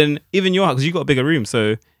 but then even your house, because you got a bigger room,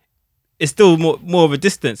 so it's still more of a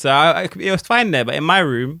distance. So it was fine there, but in my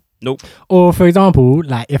room. Nope. Or for example,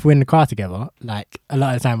 like if we're in the car together, like a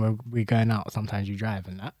lot of the time when we're going out, sometimes you drive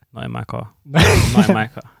and that. Not in my car. Not in my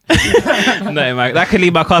car. Not in my. That could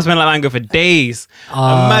leave my car smelling like mango for days.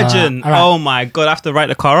 Imagine. Right. Oh my god, I have to write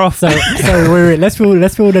the car off. So wait. Let's fill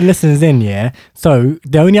the listeners in. Yeah. So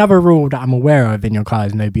the only other rule that I'm aware of in your car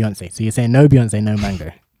is no Beyonce. So you're saying no Beyonce, no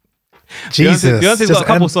mango. Jesus. Beyonce's got a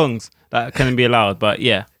couple songs that can be allowed, but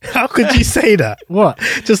yeah. How could you say that? What?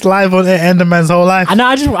 Just live on it, end the man's whole life. I know.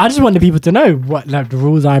 I just want the people to know what like the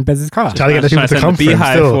rules are in Bez's car. Trying to get the people to come for him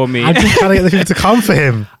still. For me. I'm just trying to get the people to come for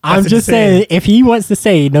him. I'm just saying, if he wants to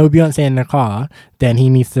say no Beyonce in the car, then he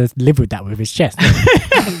needs to live with that with his chest.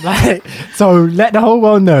 Like, so let the whole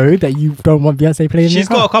world know that you don't want Beyonce playing in your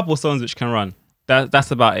car. She's got a couple songs which can run.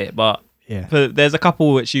 That's about it. But yeah, there's a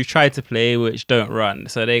couple which you've tried to play which don't run.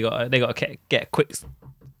 So they got to get quick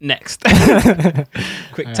next.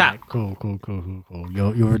 Quick right, tap. Cool.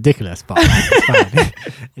 You're ridiculous, but it's fine.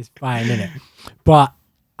 It's fine, isn't it? But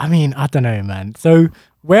I mean, I don't know, man. So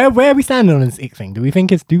where are we standing on this ick thing? Do we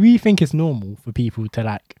think it's normal for people to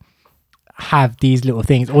like have these little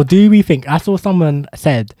things, or do we think? I saw someone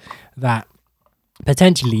said that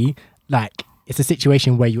potentially like it's a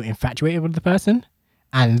situation where you're infatuated with the person,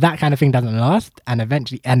 and that kind of thing doesn't last, and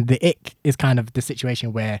eventually, and the ick is kind of the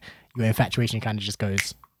situation where your infatuation kind of just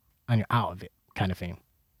goes and you're out of it, kind of thing.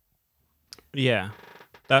 Yeah,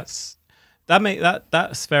 that's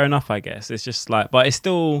that's fair enough, I guess. It's just like, but it's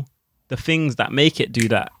still the things that make it do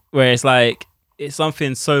that, where it's like it's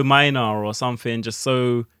something so minor or something just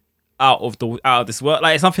so out of this world.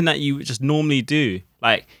 Like it's something that you just normally do.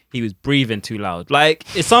 Like he was breathing too loud. Like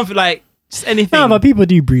it's something like just anything. No, but people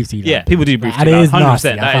do breathe too loud. Yeah, people do breathe Like, too and it loud. is 100%. nasty,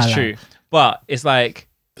 That I is can't true. lie. But it's like,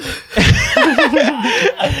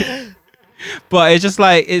 but it's just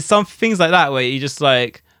like it's some things like that where you just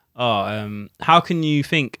like, how can you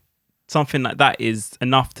think something like that is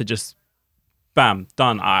enough to just bam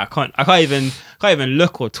done? I can't even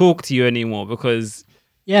look or talk to you anymore because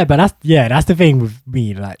Yeah, but that's the thing with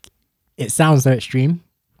me. Like, it sounds so extreme,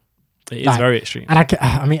 it is like, very extreme. and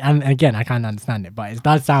I mean, and again, I can't understand it, but it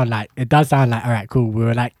does sound like all right, cool. We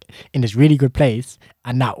were like in this really good place,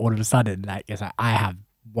 and now all of a sudden, like it's like I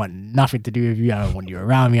want nothing to do with you. I don't want you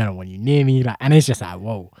around me. I don't want you near me. Like, and it's just like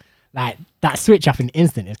whoa, like that switch up in an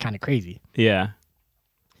instant is kind of crazy. Yeah.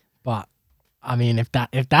 But I mean, if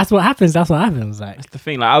that's what happens, that's what happens. Like That's the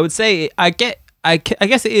thing. Like I would say, I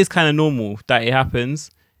guess it is kind of normal that it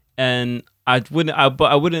happens, and I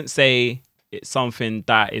wouldn't say it's something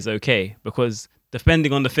that is okay, because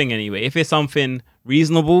depending on the thing anyway. If it's something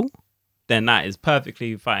reasonable, then that is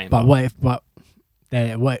perfectly fine. But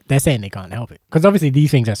they're saying they can't help it, because obviously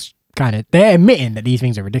these things are they're admitting that these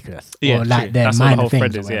things are ridiculous. Yeah, or like true. they're That's what the minor whole things.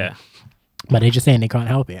 thread or is. whatever. Yeah. But they're just saying they can't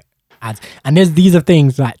help it. And these are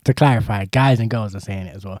things, like, to clarify, guys and girls are saying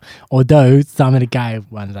it as well. Although some of the guy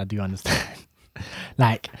ones I do understand.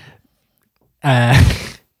 Like,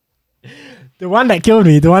 the one that killed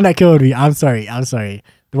me, I'm sorry.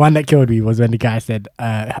 The one that killed me was when the guy said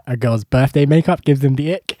a girl's birthday makeup gives them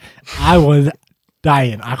the ick. I was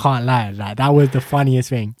dying. I can't lie. Like, that was the funniest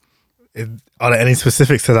thing. Are there any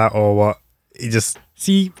specifics to that, or what? You just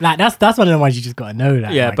See, like, that's one of the ones you just gotta know.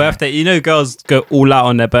 That, Yeah, like, birthday. You know, girls go all out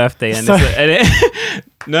on their birthday, and, So-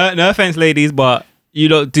 no offense, ladies, but you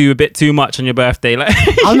lot do a bit too much on your birthday. Like,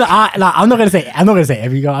 I'm not gonna say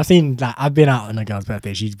every girl. I've been out on a girl's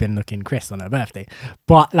birthday. She's been looking Chris on her birthday,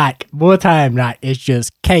 but like more time, like it's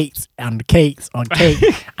just cakes and cakes on cake,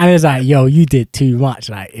 and it's like, yo, you did too much.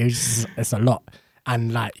 Like it's a lot,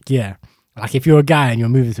 and like yeah, like if you're a guy and you're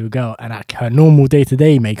moving to a girl, and like her normal day to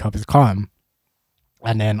day makeup is calm,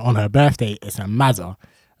 and then on her birthday it's a mazza.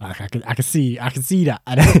 Like I can see that.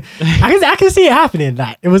 And I can see it happening.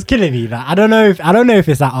 Like it was killing me. Like I don't know if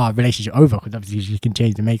it's like relationship over, because obviously she can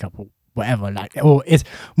change the makeup or whatever. Like, or it's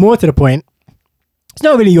more to the point. It's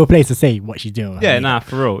not really your place to say what she's doing. yeah, nah,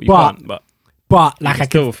 for real, you But- can't. But But like, like you can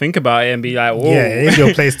still think about it and be like, whoa. yeah, it is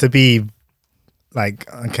your place to be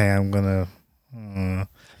like, okay, I'm gonna.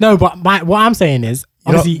 no. But what I'm saying is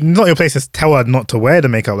obviously Not your place to tell her not to wear the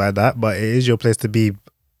makeup like that, but it is your place to be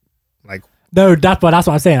like. no. That's what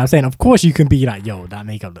I'm saying. I'm saying of course you can be like, yo, that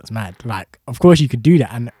makeup looks mad. Like of course you could do that,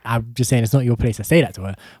 and I'm just saying it's not your place to say that to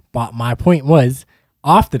her. But my point was,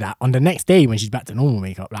 after that, on the next day when she's back to normal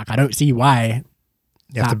makeup, like I don't see why.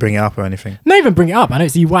 You have to bring it up or anything. Not even bring it up. I don't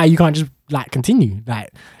see why you can't just like continue like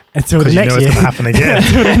until the Because you next know year. it's gonna happen again.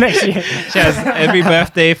 Until the next year. She has every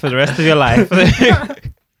birthday for the rest of your life.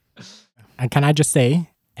 And can I just say,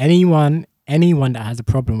 anyone that has a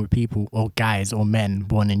problem with people or guys or men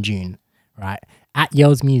born in June, right? At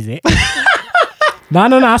Yell's Music.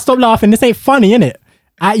 No, stop laughing. This ain't funny, innit?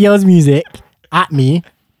 At Yell's Music, at me,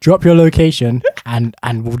 drop your location, and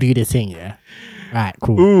we'll do this thing, yeah? Right,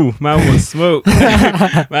 cool. Ooh, man wants smoke.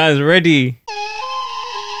 Man's ready.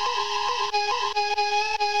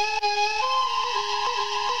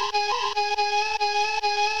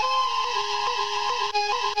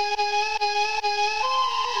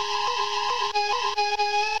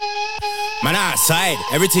 Man outside,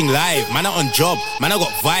 everything live. Man out on job, man I got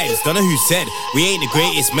vibes. Don't know who said we ain't the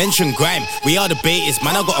greatest. Mention grime, we are the baitest.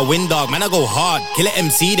 Man I got a wind dog, man I go hard. Kill it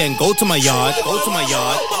MC, then go to my yard.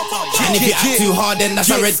 And if you act too hard, then that's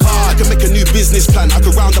a red I card. can make a new business plan. I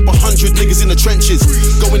could round up 100 niggas in the trenches.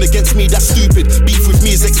 Going against me, that's stupid. Beef with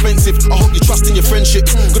me is expensive. I hope you trust in your friendship.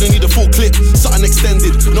 Gonna need a full clip, something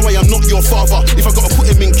extended. No way, I'm not your father. If I gotta put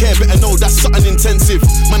him in care, better know that's something intensive.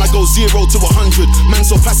 Man, I go 0 to 100. Man,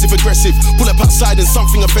 so passive aggressive. Pull up outside and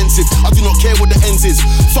something offensive. I do not care what the ends is.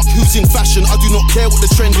 Fuck who's in fashion. I do not care what the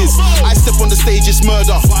trend is. I step on the stage, it's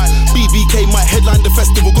murder. BBK might headline the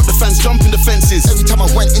festival. Got the fans jumping the fences. Every time I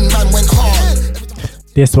went in, man went hard.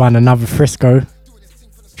 This one, another Frisco.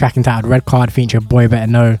 Track entitled Red Card featuring Boy Better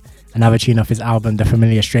Know. Another tune off his album, The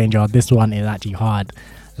Familiar Stranger. This one is actually hard.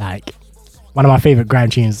 Like, one of my favorite grime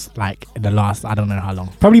tunes, like, in the last, I don't know how long.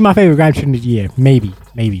 Probably my favorite grime tune of the year. Maybe.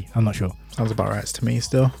 I'm not sure. Sounds about right to me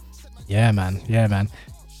still. Yeah, man.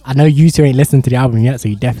 I know you two ain't listened to the album yet, so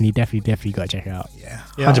you definitely got to check it out. Yeah,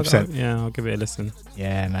 Yeah, 100%. I'll give it a listen.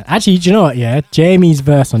 Yeah, man. Actually, do you know what? Yeah, Jamie's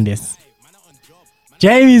verse on this,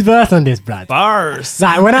 blood. Bars.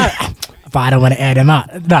 Like when but I don't want to air them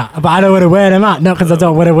out. Nah, but I don't want to wear them out. Not because I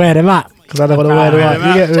don't want to wear them out. Because I don't want to wear them out.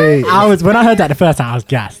 You get me? When I heard that the first time, I was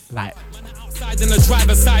gassed. Like, In the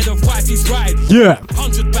driver's side of wifey's ride. yeah.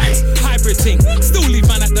 100 bags, hybrid thing. Still leave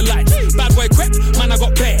man at the light. Bad boy crep, man I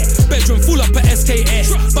got bare. Bedroom full up at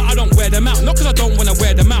SKS. But I don't wear them out. Not cause I don't wanna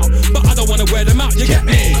wear them out, but I don't wanna wear them out. You get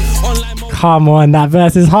me? Online mode. Come on, that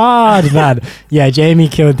verse is hard, man. Yeah, Jamie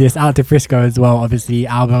killed this. Out to Frisco as well. Obviously,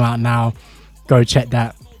 album out now. Go check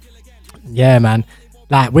that. Yeah, man.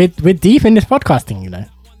 Like we're deep in this podcasting, you know.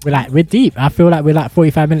 We're deep. I feel like we're like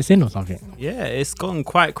 45 minutes in or something. Yeah, it's gone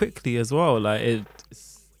quite quickly as well. Like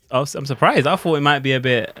I'm surprised. I thought it might be a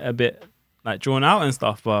bit like drawn out and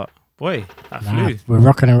stuff, but boy, that flew. We're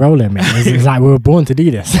rocking and rolling, man. It's like we were born to do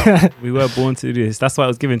this. We were born to do this. That's why it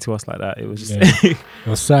was given to us like that. It was just It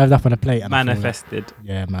was served up on a plate. And manifested.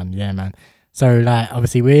 Yeah, man. So like,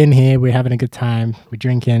 obviously, we're in here. We're having a good time. We're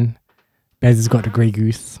drinking. Bez has got the Grey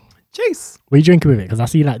Goose. Chase. What are you drinking with it? Because I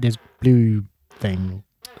see like this blue thing.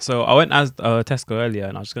 So I went as Tesco earlier,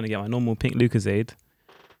 and I was just gonna get my normal pink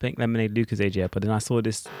lemonade Lucozade, yeah. But then I saw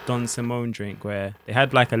this Don Simone drink where they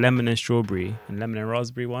had like a lemon and strawberry and lemon and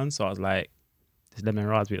raspberry one. So I was like, this lemon and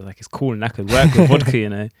raspberry, like it's cool and that could work with vodka, you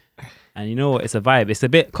know. And you know what? It's a vibe. It's a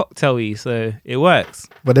bit cocktail-y, so it works.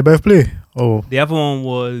 But they're both blue. Oh, The other one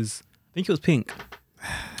was, I think it was pink.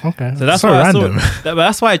 Okay. So that's So why random. but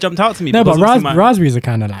that's why it jumped out to me. No, but because obviously raspberries are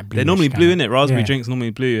kind of like blue. they're normally blue, innit? Raspberry Yeah. drinks normally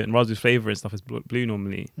blue, and raspberry flavour and stuff is blue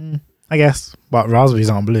normally. I guess. But raspberries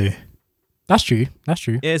aren't blue. That's true. Yeah,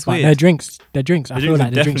 it's But weird. Their drinks. I The feel drinks like are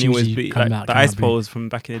the drinks definitely always usually blue. come Like out. the come ice out blue. poles from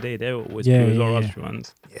back in the day, they were always Yeah, blue as well, yeah, yeah. raspberry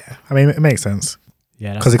ones. Yeah. I mean, it makes sense.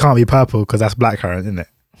 Yeah, Because it can't be purple because that's blackcurrant, isn't it?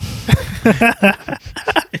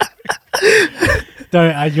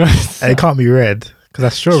 don't. I just And it can't be red because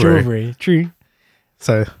that's strawberry. True.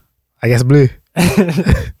 So I guess blue.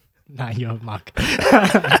 Nah, you're a mug.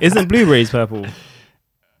 Isn't blueberries purple?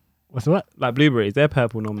 What's what? Like blueberries, they're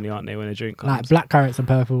purple normally, aren't they, when a drink Like comes? black carrots are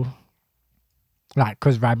purple. Like,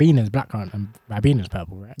 because Ribena is blackcurrant and Ribena is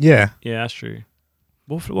purple, right? Yeah. Yeah, that's true.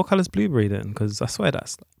 What colour's blueberry then? Because I swear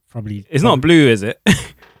that's... Probably. It's not blue, is it?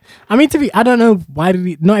 I mean, I don't know why do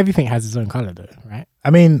we. Not everything has its own color, though, right? I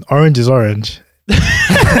mean, orange is orange.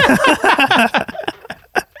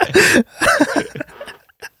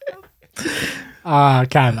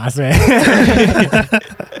 Cam, I swear.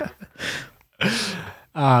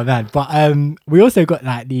 Oh man, but we also got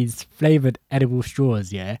like these flavored edible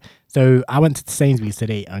straws, yeah. So I went to Sainsbury's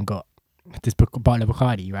today and got this bottle of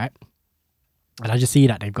Bacardi, right? And I just see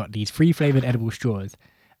that they've got these free flavored edible straws,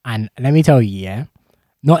 and let me tell you, yeah,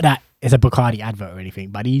 not that it's a Bacardi advert or anything,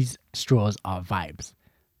 but these straws are vibes.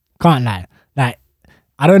 Can't lie, like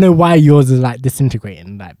I don't know why yours is like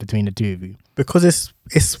disintegrating like between the two of you. Because it's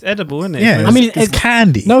It's edible, isn't it? yeah. I mean, it's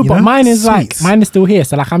candy. No, you but know? mine is Sweets. mine is still here.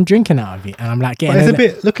 So like I'm drinking out of it, and I'm like getting. But it's a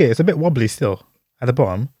bit. Look, it's a bit wobbly still at the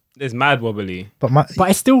bottom. It's mad wobbly. But But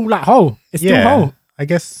it's still like whole. It's still yeah, whole. I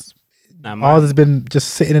guess Nah, ours has been just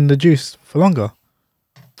sitting in the juice for longer.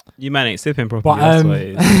 you man ain't sipping properly. But That's what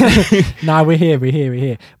it is. nah, we're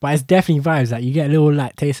here. But it's definitely vibes. Like you get a little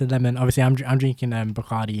like taste of lemon. Obviously, I'm drinking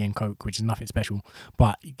Bacardi and Coke, which is nothing special.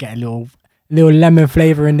 But you get a little lemon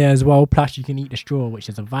flavor in there as well. Plus, you can eat the straw, which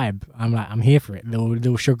is a vibe. I'm here for it.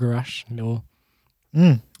 Little sugar rush.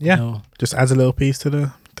 Yeah, little- just adds a little piece to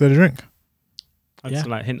the drink. I just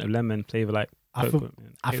Yeah. like hint of lemon flavor, like I Coke, feel-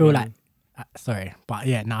 I feel like. Sorry, but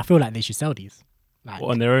yeah, I feel like they should sell these. Like,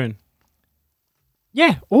 on their own.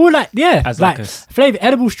 yeah, or like As like like a flavor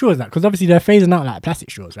edible straws, like because obviously they're phasing out like plastic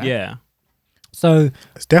straws, right? Yeah. So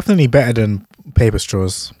It's definitely better than paper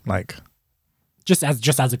straws. Like just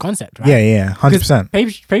as a concept, right? yeah, 100%.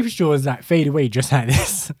 Paper straws like fade away just like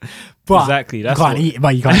this, but Exactly. you That's can't what- eat it.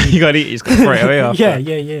 But you can't eat. you gotta eat it. You just gotta throw it away after.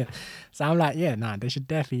 yeah. So I'm like, yeah, nah, they should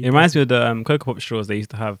definitely. It reminds me of the Cocoa Pop straws they used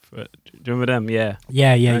to have. Do you remember them? Yeah.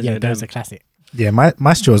 Yeah. reminds me of Those them. are classic. Yeah,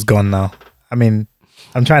 my straw's gone now. I mean,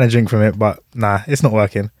 I'm trying to drink from it, but nah, it's not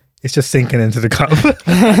working. It's just sinking into the cup.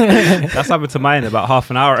 That's happened to mine about half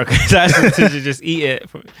an hour ago. That's to just eat it.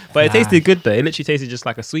 But it Nah. tasted good though. It literally tasted just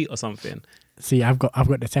like a sweet or something. See, I've got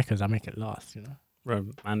the techers. I make it last. You know. Bro,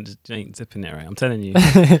 man, just you ain't sipping it right. I'm telling you,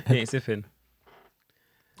 you ain't sipping.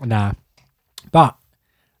 Nah, but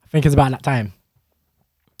I think it's about that time.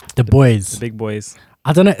 The boys. The big boys.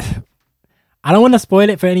 I don't know. I don't want to spoil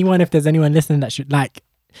it for anyone. If there's anyone listening that should like,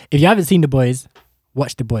 if you haven't seen The Boys,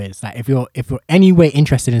 watch The Boys. Like, if you're any way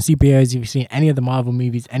interested in superheroes, if you've seen any of the Marvel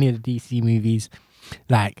movies, any of the DC movies,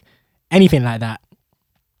 like anything like that,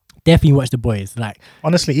 definitely watch The Boys. Like,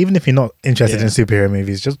 Honestly, even if you're not interested Yeah. in superhero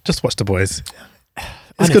movies, just watch The Boys.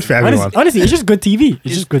 It's good for everyone. Honestly, it's just good TV.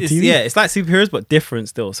 It's just good TV. Yeah, it's like superheroes but different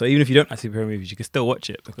still. So even if you don't like superhero movies, you can still watch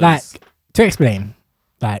it. Because Like, to explain,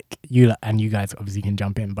 like you guys obviously can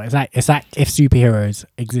jump in, but it's like if superheroes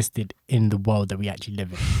existed in the world that we actually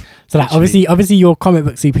live in. So like obviously your comic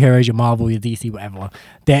book superheroes, your Marvel, your DC, whatever,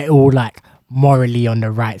 they're all like morally on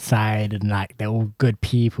the right side and like they're all good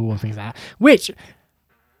people and things like that. Which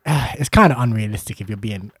it's kind of unrealistic if you're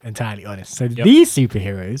being entirely honest. So these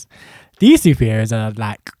superheroes are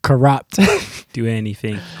like corrupt. do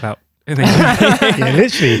anything. Clout. Yeah,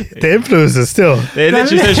 literally. The influencers still. They're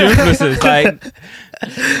literally social influencers. Like,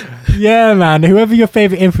 Yeah, man. Whoever your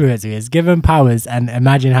favorite influencer is, give them powers and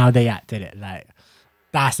imagine how they act in it. Like,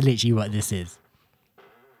 that's literally what this is.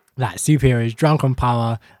 Like, superheroes drunk on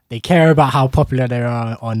power. They care about how popular they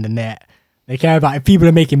are on the net. They care about if people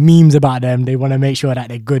are making memes about them. They want to make sure that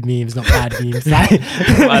they're good memes, not bad memes. Like,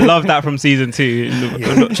 I love that from season 2.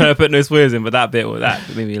 I'm not trying to put no spoilers in, but that bit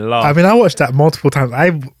made me laugh. I mean, I watched that multiple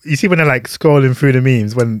times. You see when they're like scrolling through the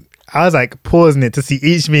memes, when I was like pausing it to see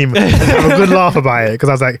each meme and have a good laugh about it because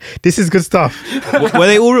I was like, this is good stuff. Were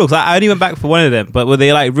they all real? Because I only went back for one of them, but were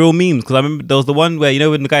they like real memes? Because I remember there was the one where, you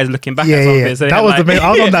know, when the guy's looking back at something. So that was the main.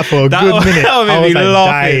 I was on that for a good minute. That I made was me like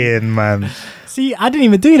laughing. dying, man. see, I didn't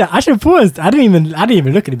even do that. I should have paused. I didn't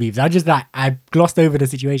even look at the memes. I just like I glossed over the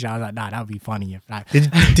situation. I was like, nah, that would be funny. If like,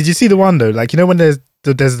 Did you see the one though? Like, you know when there's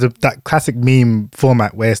that classic meme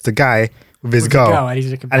format where it's the guy with his girl and he's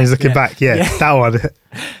looking back. Yeah, that one.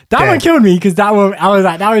 That one killed me because that one, I was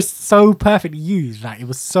like, that was so perfectly used. Like, it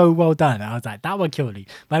was so well done. I was like, that one killed me.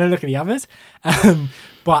 But I don't look at the others.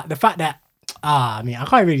 But the fact that, I mean, I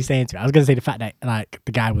can't really say into it. I was going to say the fact that, like,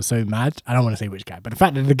 the guy was so mad. I don't want to say which guy, but the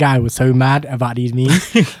fact that the guy was so mad about these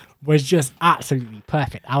memes was just absolutely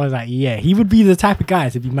perfect. I was like, yeah, he would be the type of guy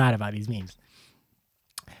to be mad about these memes.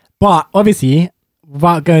 But obviously,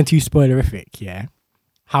 without going too spoilerific, yeah,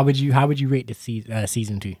 how would you rate the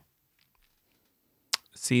season 2?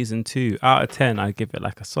 Season 2 out of 10, I give it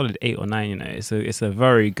like a solid 8 or 9. You know, it's a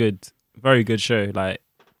very good show. Like,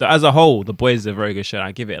 as a whole, The Boys is a very good show.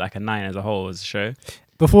 I give it like a 9 as a whole as a show.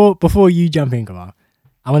 Before you jump in, Kamal,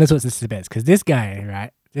 I want to talk to Sibets because this guy,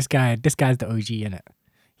 right? This guy's the OG in it.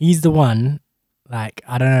 He's the one. Like,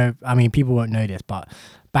 I don't know. I mean, people won't know this, but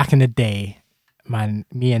back in the day, man,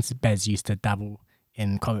 me and Bez used to dabble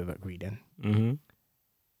in comic book reading. Mm-hmm.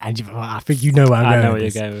 And I think you know where I'm going. I know with where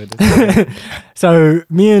this. you're going with this. So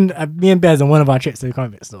me and Bez on one of our trips to the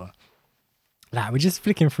comic book store, like we're just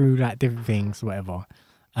flicking through like different things, whatever.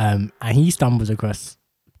 And he stumbles across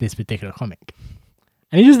this particular comic,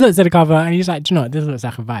 and he just looks at the cover and he's like, "Do you know what? This looks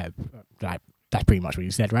like a vibe." Like, that's pretty much what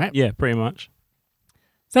you said, right? Yeah, pretty much.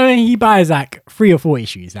 So then he buys like 3 or 4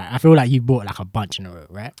 issues. Like, I feel like you bought like a bunch in a row,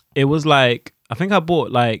 right? It was like, I think I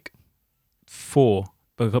bought like 4,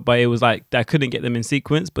 but it was like I couldn't get them in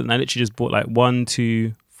sequence. But then I literally just bought like 1,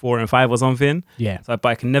 2, 4, and 5 or something. Yeah. So, but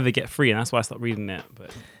I can never get 3, and that's why I stopped reading it.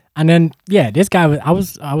 But And then this guy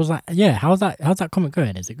was, I was like, yeah, how's that comic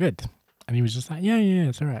going? Is it good? And he was just like, yeah,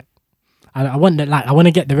 it's all right. I want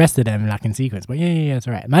to get the rest of them like in sequence, but yeah, it's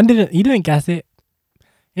all right. Man he didn't guess it.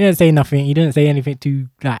 He didn't say nothing. He didn't say anything too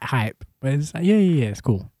like hype, but it's like, yeah, it's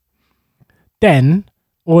cool. Then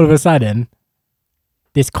all of a sudden,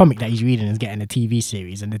 this comic that he's reading is getting a TV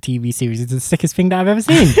series, and the TV series is the sickest thing that I've ever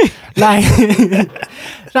seen. like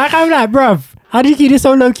I'm like, bruv, how did you keep this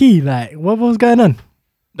so low key? Like, what was going on?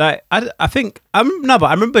 like I think but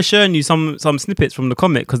I remember showing you some snippets from the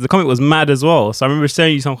comic because the comic was mad as well. So I remember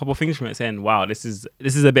showing you some couple of things from it, saying, "Wow, this is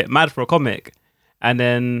a bit mad for a comic." And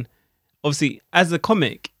then obviously as a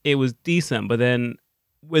comic, it was decent, but then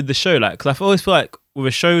with the show, like, because I always feel like with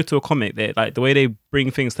a show to a comic, they like the way they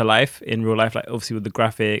bring things to life in real life, like obviously with the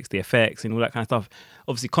graphics, the effects, and all that kind of stuff.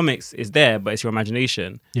 Obviously, comics is there, but it's your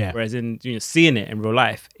imagination. Yeah. Whereas in seeing it in real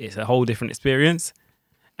life, it's a whole different experience.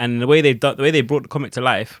 And the way they brought the comic to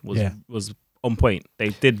life was on point. They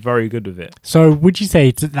did very good with it. So would you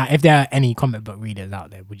say that if there are any comic book readers out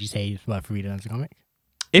there, would you say it's worth reading as a comic?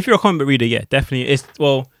 If you're a comic book reader, yeah, definitely.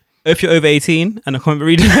 If you're over 18 and a comic book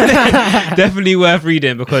reader, definitely worth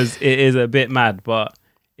reading because it is a bit mad, but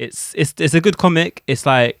it's a good comic. It's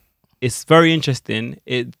like, it's very interesting.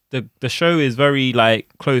 The show is very like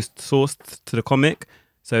close sourced to the comic,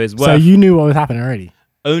 so it's worth. So you knew what was happening already.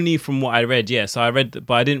 Only from what I read, yeah. So I read,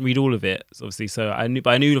 but I didn't read all of it, obviously. So I knew,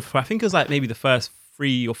 I think it was like maybe the first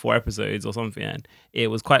 3 or 4 episodes or something, and it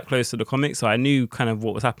was quite close to the comic. So I knew kind of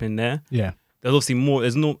what was happening there. Yeah. There's obviously more.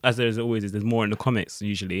 There's no, as there's always is. There's more in the comics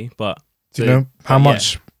usually, but Do you know how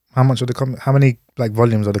much of the comic? How many like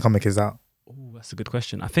volumes of the comic is out? Oh, that's a good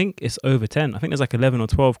question. I think it's over 10. I think there's like 11 or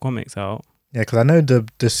 12 comics out. Yeah, because I know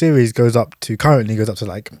the series currently goes up to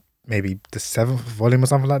like maybe the 7th volume or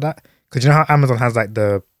something like that. Because you know how Amazon has like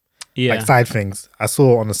the like side things. I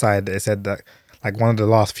saw on the side that it said that like one of the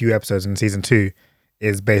last few episodes in season 2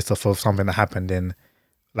 is based off of something that happened in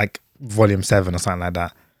like volume 7 or something like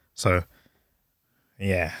that. So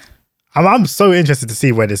yeah, I'm so interested to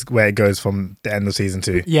see where it goes from the end of season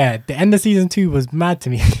 2. Yeah, the end of season 2 was mad to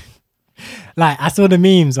me. Like, I saw the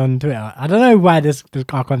memes on Twitter. I don't know why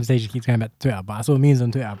our conversation keeps going back to Twitter, but I saw memes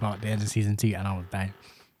on Twitter about the end of season 2 and I was dying.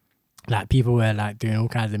 Like, people were like doing all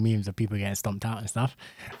kinds of memes of people getting stomped out and stuff.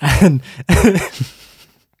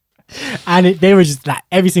 And they were just like,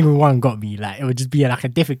 every single one got me. Like, it would just be like a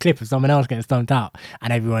different clip of someone else getting stomped out,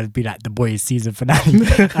 and everyone would be like, the boys season finale.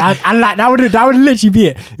 and like, that would literally be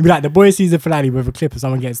it. It'd be like the boys season finale with a clip of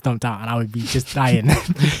someone getting stomped out, and I would be just dying.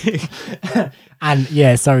 And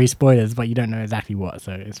yeah, sorry, spoilers, but you don't know exactly what,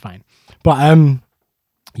 so it's fine. But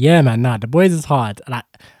yeah, man, the boys is hard. Like,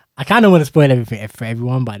 I kind of want to spoil everything for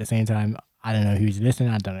everyone, but at the same time, I don't know who's listening.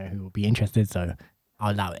 I don't know who will be interested, so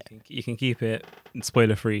I'll allow it. You can keep it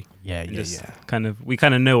spoiler free. Yeah. We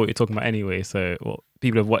kind of know what you're talking about anyway, so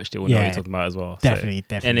people have watched it will know what you're talking about as well. Definitely.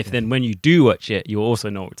 And then when you do watch it, you'll also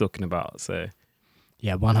know what we're talking about. So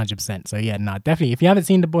yeah, 100%. So yeah, definitely. If you haven't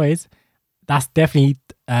seen The Boys, that's definitely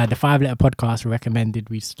the 5-letter podcast recommended.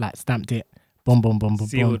 We like stamped it. Boom.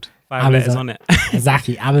 Sealed. 5 letters on it.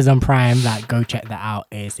 Exactly. Amazon Prime. Like, go check that out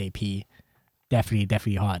ASAP.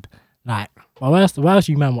 Definitely hard. Like, what else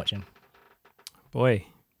you man watching? Boy,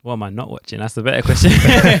 what am I not watching? That's the better question.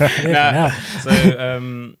 So, what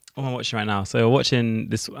am I watching right now? So, watching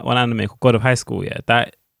this one anime called God of High School. Yeah,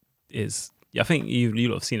 that is. I think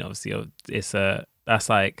you'll have seen it. Obviously, it's that's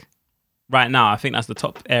like right now. I think that's the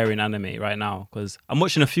top airing anime right now because I'm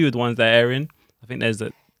watching a few of the ones that are airing. I think there's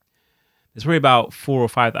probably about 4 or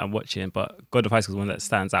 5 that I'm watching, but God of High School is one that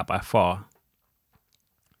stands out by far.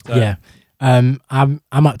 So, yeah, I'm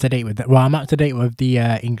up to date with that. Well, I'm up to date with the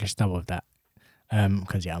English dub of that.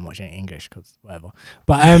 Because I'm watching it in English, because whatever.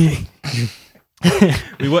 But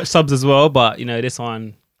we watch subs as well, but this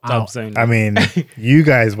one dubs only. I mean, you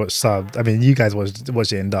guys watch subs. I mean, you guys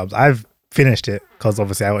watch it in dubs. I've finished it because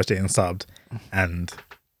obviously I watched it in subbed, and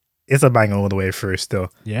it's a banger all the way through.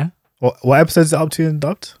 Still, yeah. What episodes is it up to in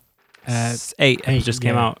dubbed? 8 just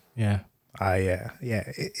came out. Yeah. Yeah.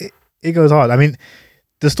 It goes hard. I mean,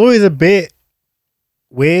 the story is a bit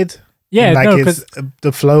weird. Yeah, like because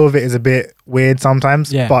the flow of it is a bit weird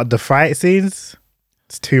sometimes. Yeah. But the fight scenes,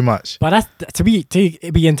 it's too much. But that's to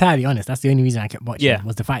be entirely honest, that's the only reason I kept watching. Yeah.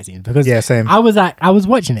 Was the fight scenes, because same. I was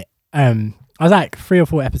watching it. I was like 3 or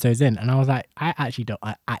 4 episodes in, and I was like, I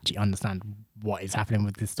actually understand what is happening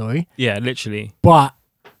with this story. Yeah, literally. But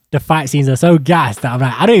the fight scenes are so gassed that I'm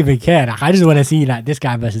like, I don't even care. Like, I just want to see like this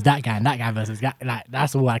guy versus that guy and that guy versus that. Like,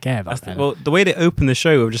 that's all I care about. The way they opened the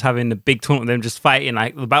show with just having the big tournament, them just fighting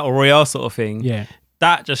like the battle royale sort of thing. Yeah,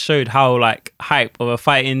 that just showed how like hype of a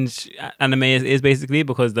fighting anime is basically,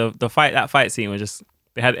 because that fight scene was just,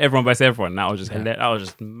 they had everyone versus everyone. That was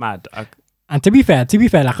just mad. And to be fair,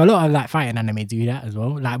 like a lot of like fighting anime do that as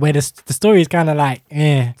well. Like where the story is kind of like,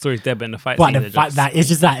 story's dead, but in the fight but scene, the fight, like, it's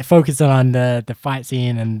just like focusing on the fight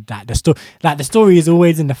scene, and like the story is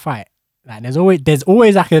always in the fight. Like there's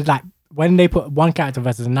always like when they put one character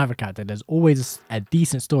versus another character, there's always a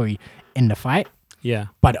decent story in the fight. Yeah.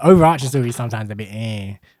 But the overarching story is sometimes a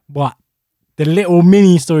bit But the little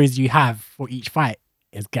mini stories you have for each fight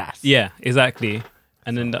is gas. Yeah, exactly.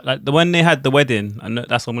 And then like the one they had the wedding, and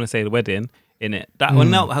that's what I'm gonna say, the wedding in it. That when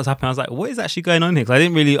that was happening, I was like, what is actually going on here? Because I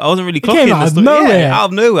wasn't really clocking came out the of story. nowhere. Yeah, out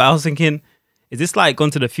of nowhere. I was thinking, is this like gone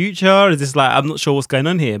to the future? Is this like, I'm not sure what's going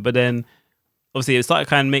on here. But then obviously it started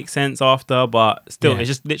kind of make sense after, but still it's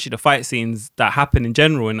just literally the fight scenes that happen in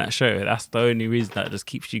general in that show. That's the only reason that just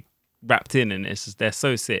keeps you wrapped in, and it's just, they're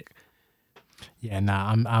so sick. Yeah,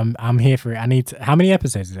 I'm here for it. How many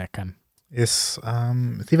episodes does that come? It's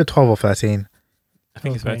either 12 or 13. I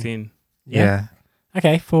think it's 13. Yeah.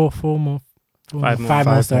 Okay, four more. 5 more. 5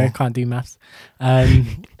 more. 5 Sorry, more. can't do maths.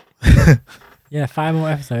 Yeah, 5 more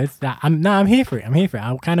episodes. I'm here for it.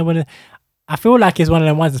 I kind of want to. I feel like it's one of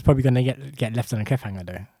them ones that's probably gonna get left on a cliffhanger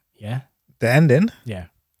though. Yeah. The ending? Yeah.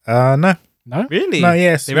 No. No. Really? No.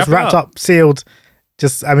 Yes. They It's wrap it wrapped up, sealed.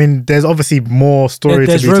 Just, I mean, there's obviously more story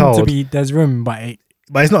to be told. There's room, but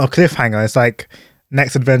But it's not a cliffhanger. It's like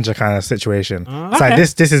next adventure kind of situation. It's like Okay.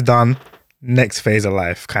 this is done. Next phase of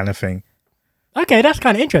life kind of thing. okay, that's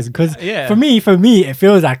kind of interesting because Yeah. for me, it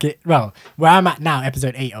feels like it. Well, where I'm at now,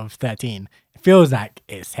 episode 8 of 13, it feels like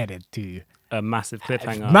it's headed to A massive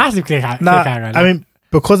cliffhanger. massive cliffhanger. I mean,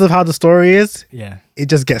 because of how the story is, yeah. it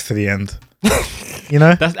just gets to the end. You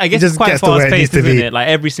know, I guess it's quite fast paced, isn't it? Like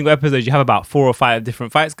every single episode, you have about 4 or 5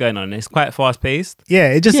 different fights going on. It's quite fast paced.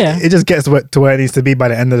 Yeah, it just gets to where it needs to be by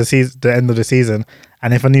the end of the season.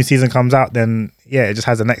 And if a new season comes out, then it just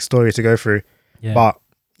has the next story to go through. Yeah. But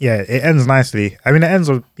it ends nicely. I mean, it ends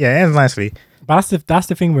nicely. But that's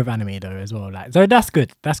the thing with anime though as well. Like, so that's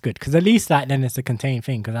good because at least like then it's a contained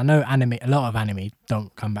thing. Because I know a lot of anime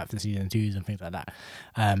don't come back for season 2s and things like that.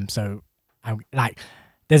 So I like.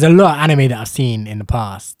 There's a lot of anime that I've seen in the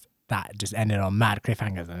past that just ended on mad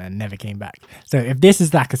cliffhangers and then never came back. So if this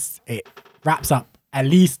is like it wraps up at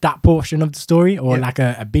least that portion of the story or like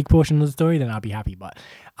a big portion of the story, then I'll be happy. But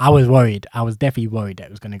I was worried. I was definitely worried that it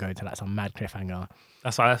was going to go to like some mad cliffhanger.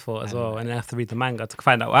 That's what I thought as well. And then I have to read the manga to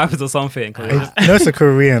find out what happens or something. It's a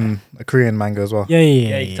Korean manga as well. Yeah.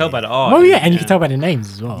 You can tell by the art. Oh yeah, and you can tell by the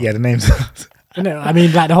names as well. Yeah, the names. No, I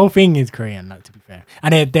mean, like the whole thing is Korean, like, to be fair.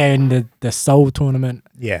 And they're in the Seoul tournament.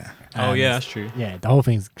 Yeah. That's true. Yeah, the whole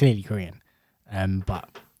thing's clearly Korean. But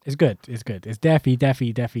it's good. It's good. It's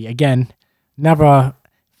definitely, again, another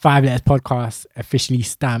 5 Letters podcast officially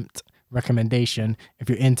stamped recommendation. If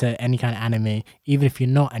you're into any kind of anime, even if you're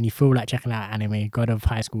not and you feel like checking out anime, God of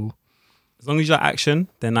High School. As long as you like action,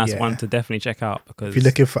 then that's one to definitely check out. Because if you're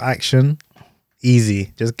looking for action,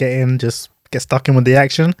 easy. Just get in, just get stuck in with the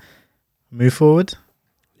action. Move forward.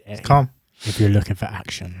 It's calm. If you're looking for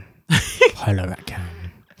action, holler at Cam.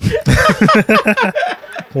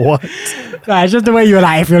 What? Like, it's just the way you were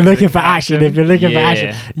like, if you're looking for action, if you're looking for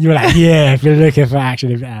action, you were like, if you're looking for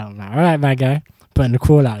action. All right, my guy. Putting the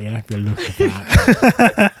call out, if you're looking for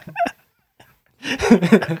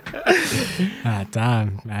action.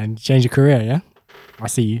 Damn, man. Change your career, yeah? I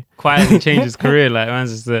see you. Quietly change his career. Like,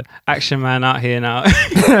 man's just the action man out here now.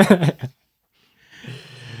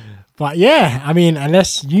 But yeah, I mean,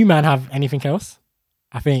 unless you man have anything else,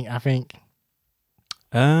 I think. I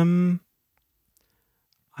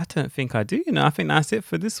don't think I do. I think that's it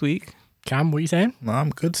for this week. Cam, what are you saying? No, I'm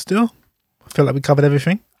good still. I feel like we covered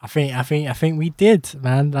everything. I think we did,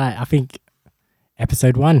 man. Like, I think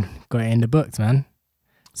episode 1 got it in the books, man.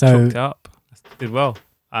 So chalked it up. Did well.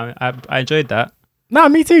 I enjoyed that. No,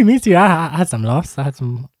 me too. I had some laughs. I had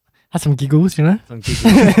some giggles, Some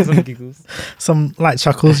giggles. Some light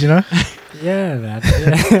chuckles, Yeah, man.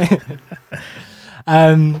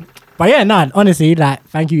 Yeah. But yeah, honestly, like,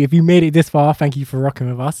 thank you. If you made it this far, thank you for rocking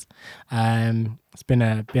with us. It's been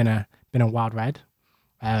a wild ride.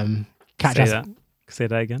 Say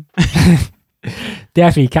that again.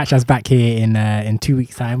 Definitely catch us back here in 2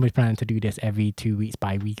 weeks' time. We're planning to do this every 2 weeks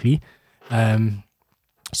bi-weekly.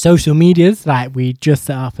 Social medias, like, we just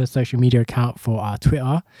set up a social media account for our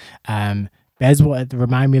Twitter. Bez,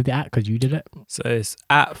 remind me of the app because you did it. So it's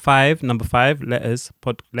at 5 letters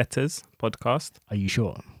podcast. Are you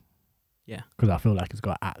sure? Yeah, because I feel like it's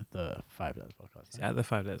got at the 5 Letters podcast. It's at the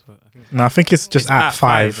 5 Letters. No, I think it's just at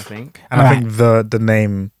 5. I think, and I think the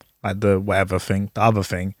name, like the whatever thing, the other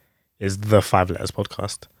thing, is the 5 Letters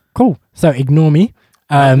podcast. Cool. So ignore me.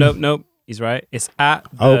 Nope. He's right. It's at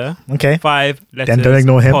the 5 Letters. Then don't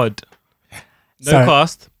ignore him. Pod.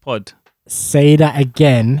 Cast pod. Say that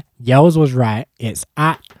again. Yells was right. It's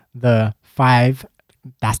at the 5.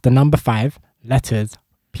 That's the number 5 letters.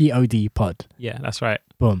 POD pod. Yeah, that's right.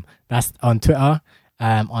 Boom. That's on Twitter.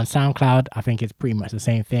 On SoundCloud, I think it's pretty much the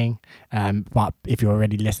same thing. But if you're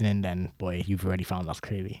already listening, then boy, you've already found us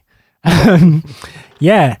clearly.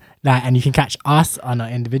 Yeah, and you can catch us on our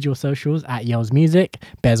individual socials at Yells Music.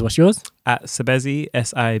 Bez, what's yours? At Sibezzy,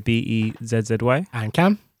 SIBEZZY. And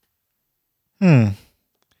Cam?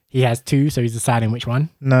 He has 2, so he's deciding which one.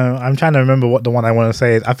 No, I'm trying to remember what the one I want to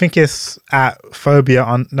say is. I think it's at phobia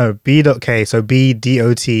b.k, so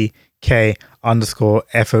BDOTK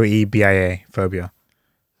 _FOEBIA phobia.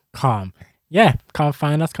 Calm. Yeah, come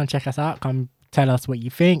find us, come check us out, come tell us what you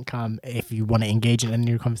think. If you want to engage in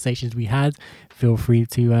any of the conversations we had, feel free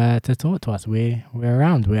to talk to us. We're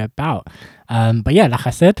around, we're about. But yeah, like I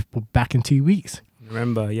said, we're back in 2 weeks.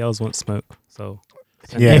 Remember, Yells won't smoke, so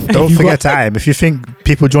yeah, don't forget to add him. If you think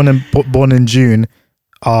people born in June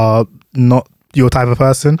are not your type of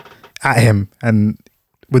person, at him and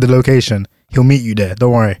with the location, he'll meet you there.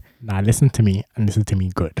 Don't worry. Now listen to me and listen to me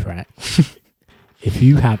good, right? If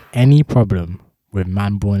you have any problem with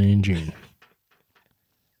man born in June,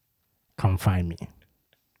 come find me.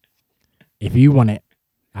 If you want it,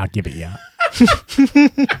 I'll give it you.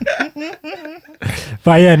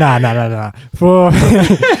 But yeah, nah. For he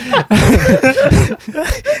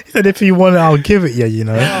said, if you want it, I'll give it you. If you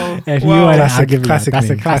want it, I'll give it you. That's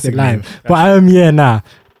a classic line. But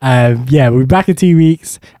Yeah, we'll be back in 2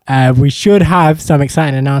 weeks. We should have some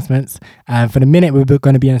exciting announcements. For the minute, we're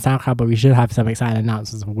going to be on SoundCloud, but we should have some exciting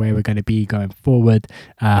announcements of where we're going to be going forward.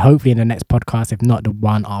 Hopefully in the next podcast, if not the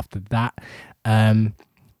one after that.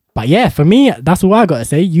 But yeah, for me, that's all I got to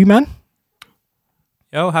say. You, man?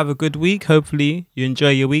 Yo, have a good week. Hopefully you enjoy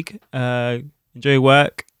your week. Enjoy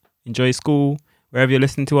work. Enjoy school. Wherever you're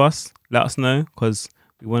listening to us, let us know, because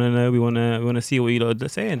we want to know. We want to see what you lot are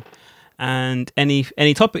saying. And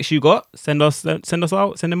any topics you got, send us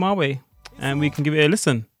out, send them our way, and we can give it a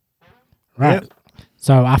listen. Right. Yep.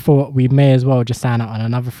 So I thought we may as well just sign out on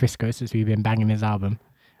another Frisco since we've been banging his album.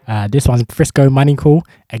 This one's Frisco Money Call.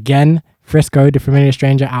 Again, Frisco, the familiar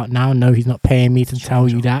stranger, out now. No, he's not paying me to tell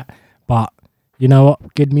you that, but you know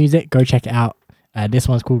what? Good music. Go check it out. This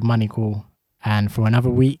one's called Money Call. And for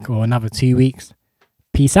another week or another 2 weeks,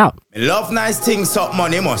 peace out. Love nice things, up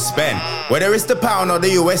money must spend. Whether it's the pound or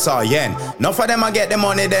the US or yen. Enough of them I get the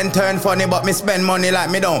money then turn funny, but me spend money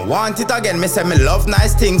like me don't want it again. Me say me love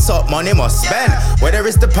nice things, up money must spend. Whether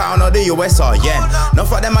it's the pound or the US or yen.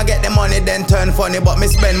 Enough of them I get the money then turn funny, but me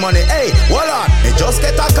spend money. Hey, hold on, me just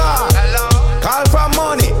get a call. Hello. Call from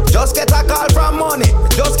money, just get a call from money.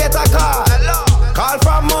 Just get a call. Hello. Call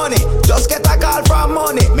from money, just get a call from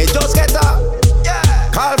money. Me just get a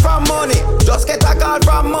call from money, just get a call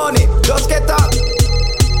from money. Just get a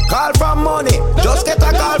call from money, just get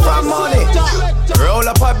a call from money. Roll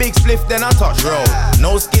up a big spliff, then I touch road.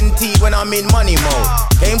 No skin teeth when I'm in money mode.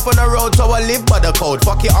 Came from the road, so I live by the code.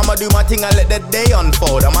 Fuck it, I'ma do my thing and let the day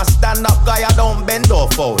unfold. I'm a stand-up guy, I don't bend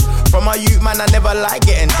or fold. From a youth man, I never like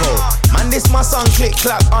getting told. Man, this my song, click,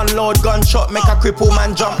 clap, unload, gunshot, make a cripple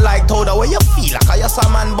man jump like Toda. Where you feel like I just a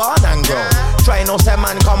man born and grow. Try no say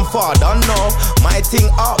man come far, don't know. My thing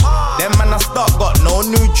up, them man I stop, got no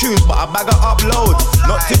new tunes, but I bag a upload.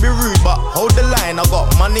 Not to be rude, but hold the line. I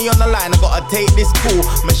got money on the line, I gotta take this cool.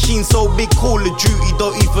 Machine so big, Call of Duty,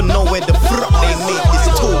 don't even know where the fuck they make this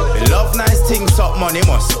tool. They love nice things, up money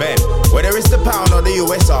must spend. Whether it's the pound or the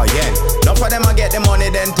US or yen. Enough of them I get the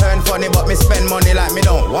money then turn funny, but me spend money like me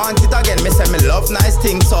don't want it again. Me say me love nice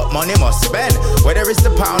things, up money must spend. Whether it's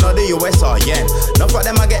the pound or the US or yen. Enough of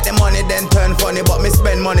them I get the money then turn funny, but me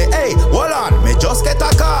spend money. Hey, hold on, me just get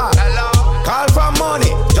a call. Hello. Call from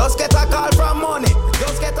money, just get a call from money.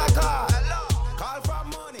 Just get a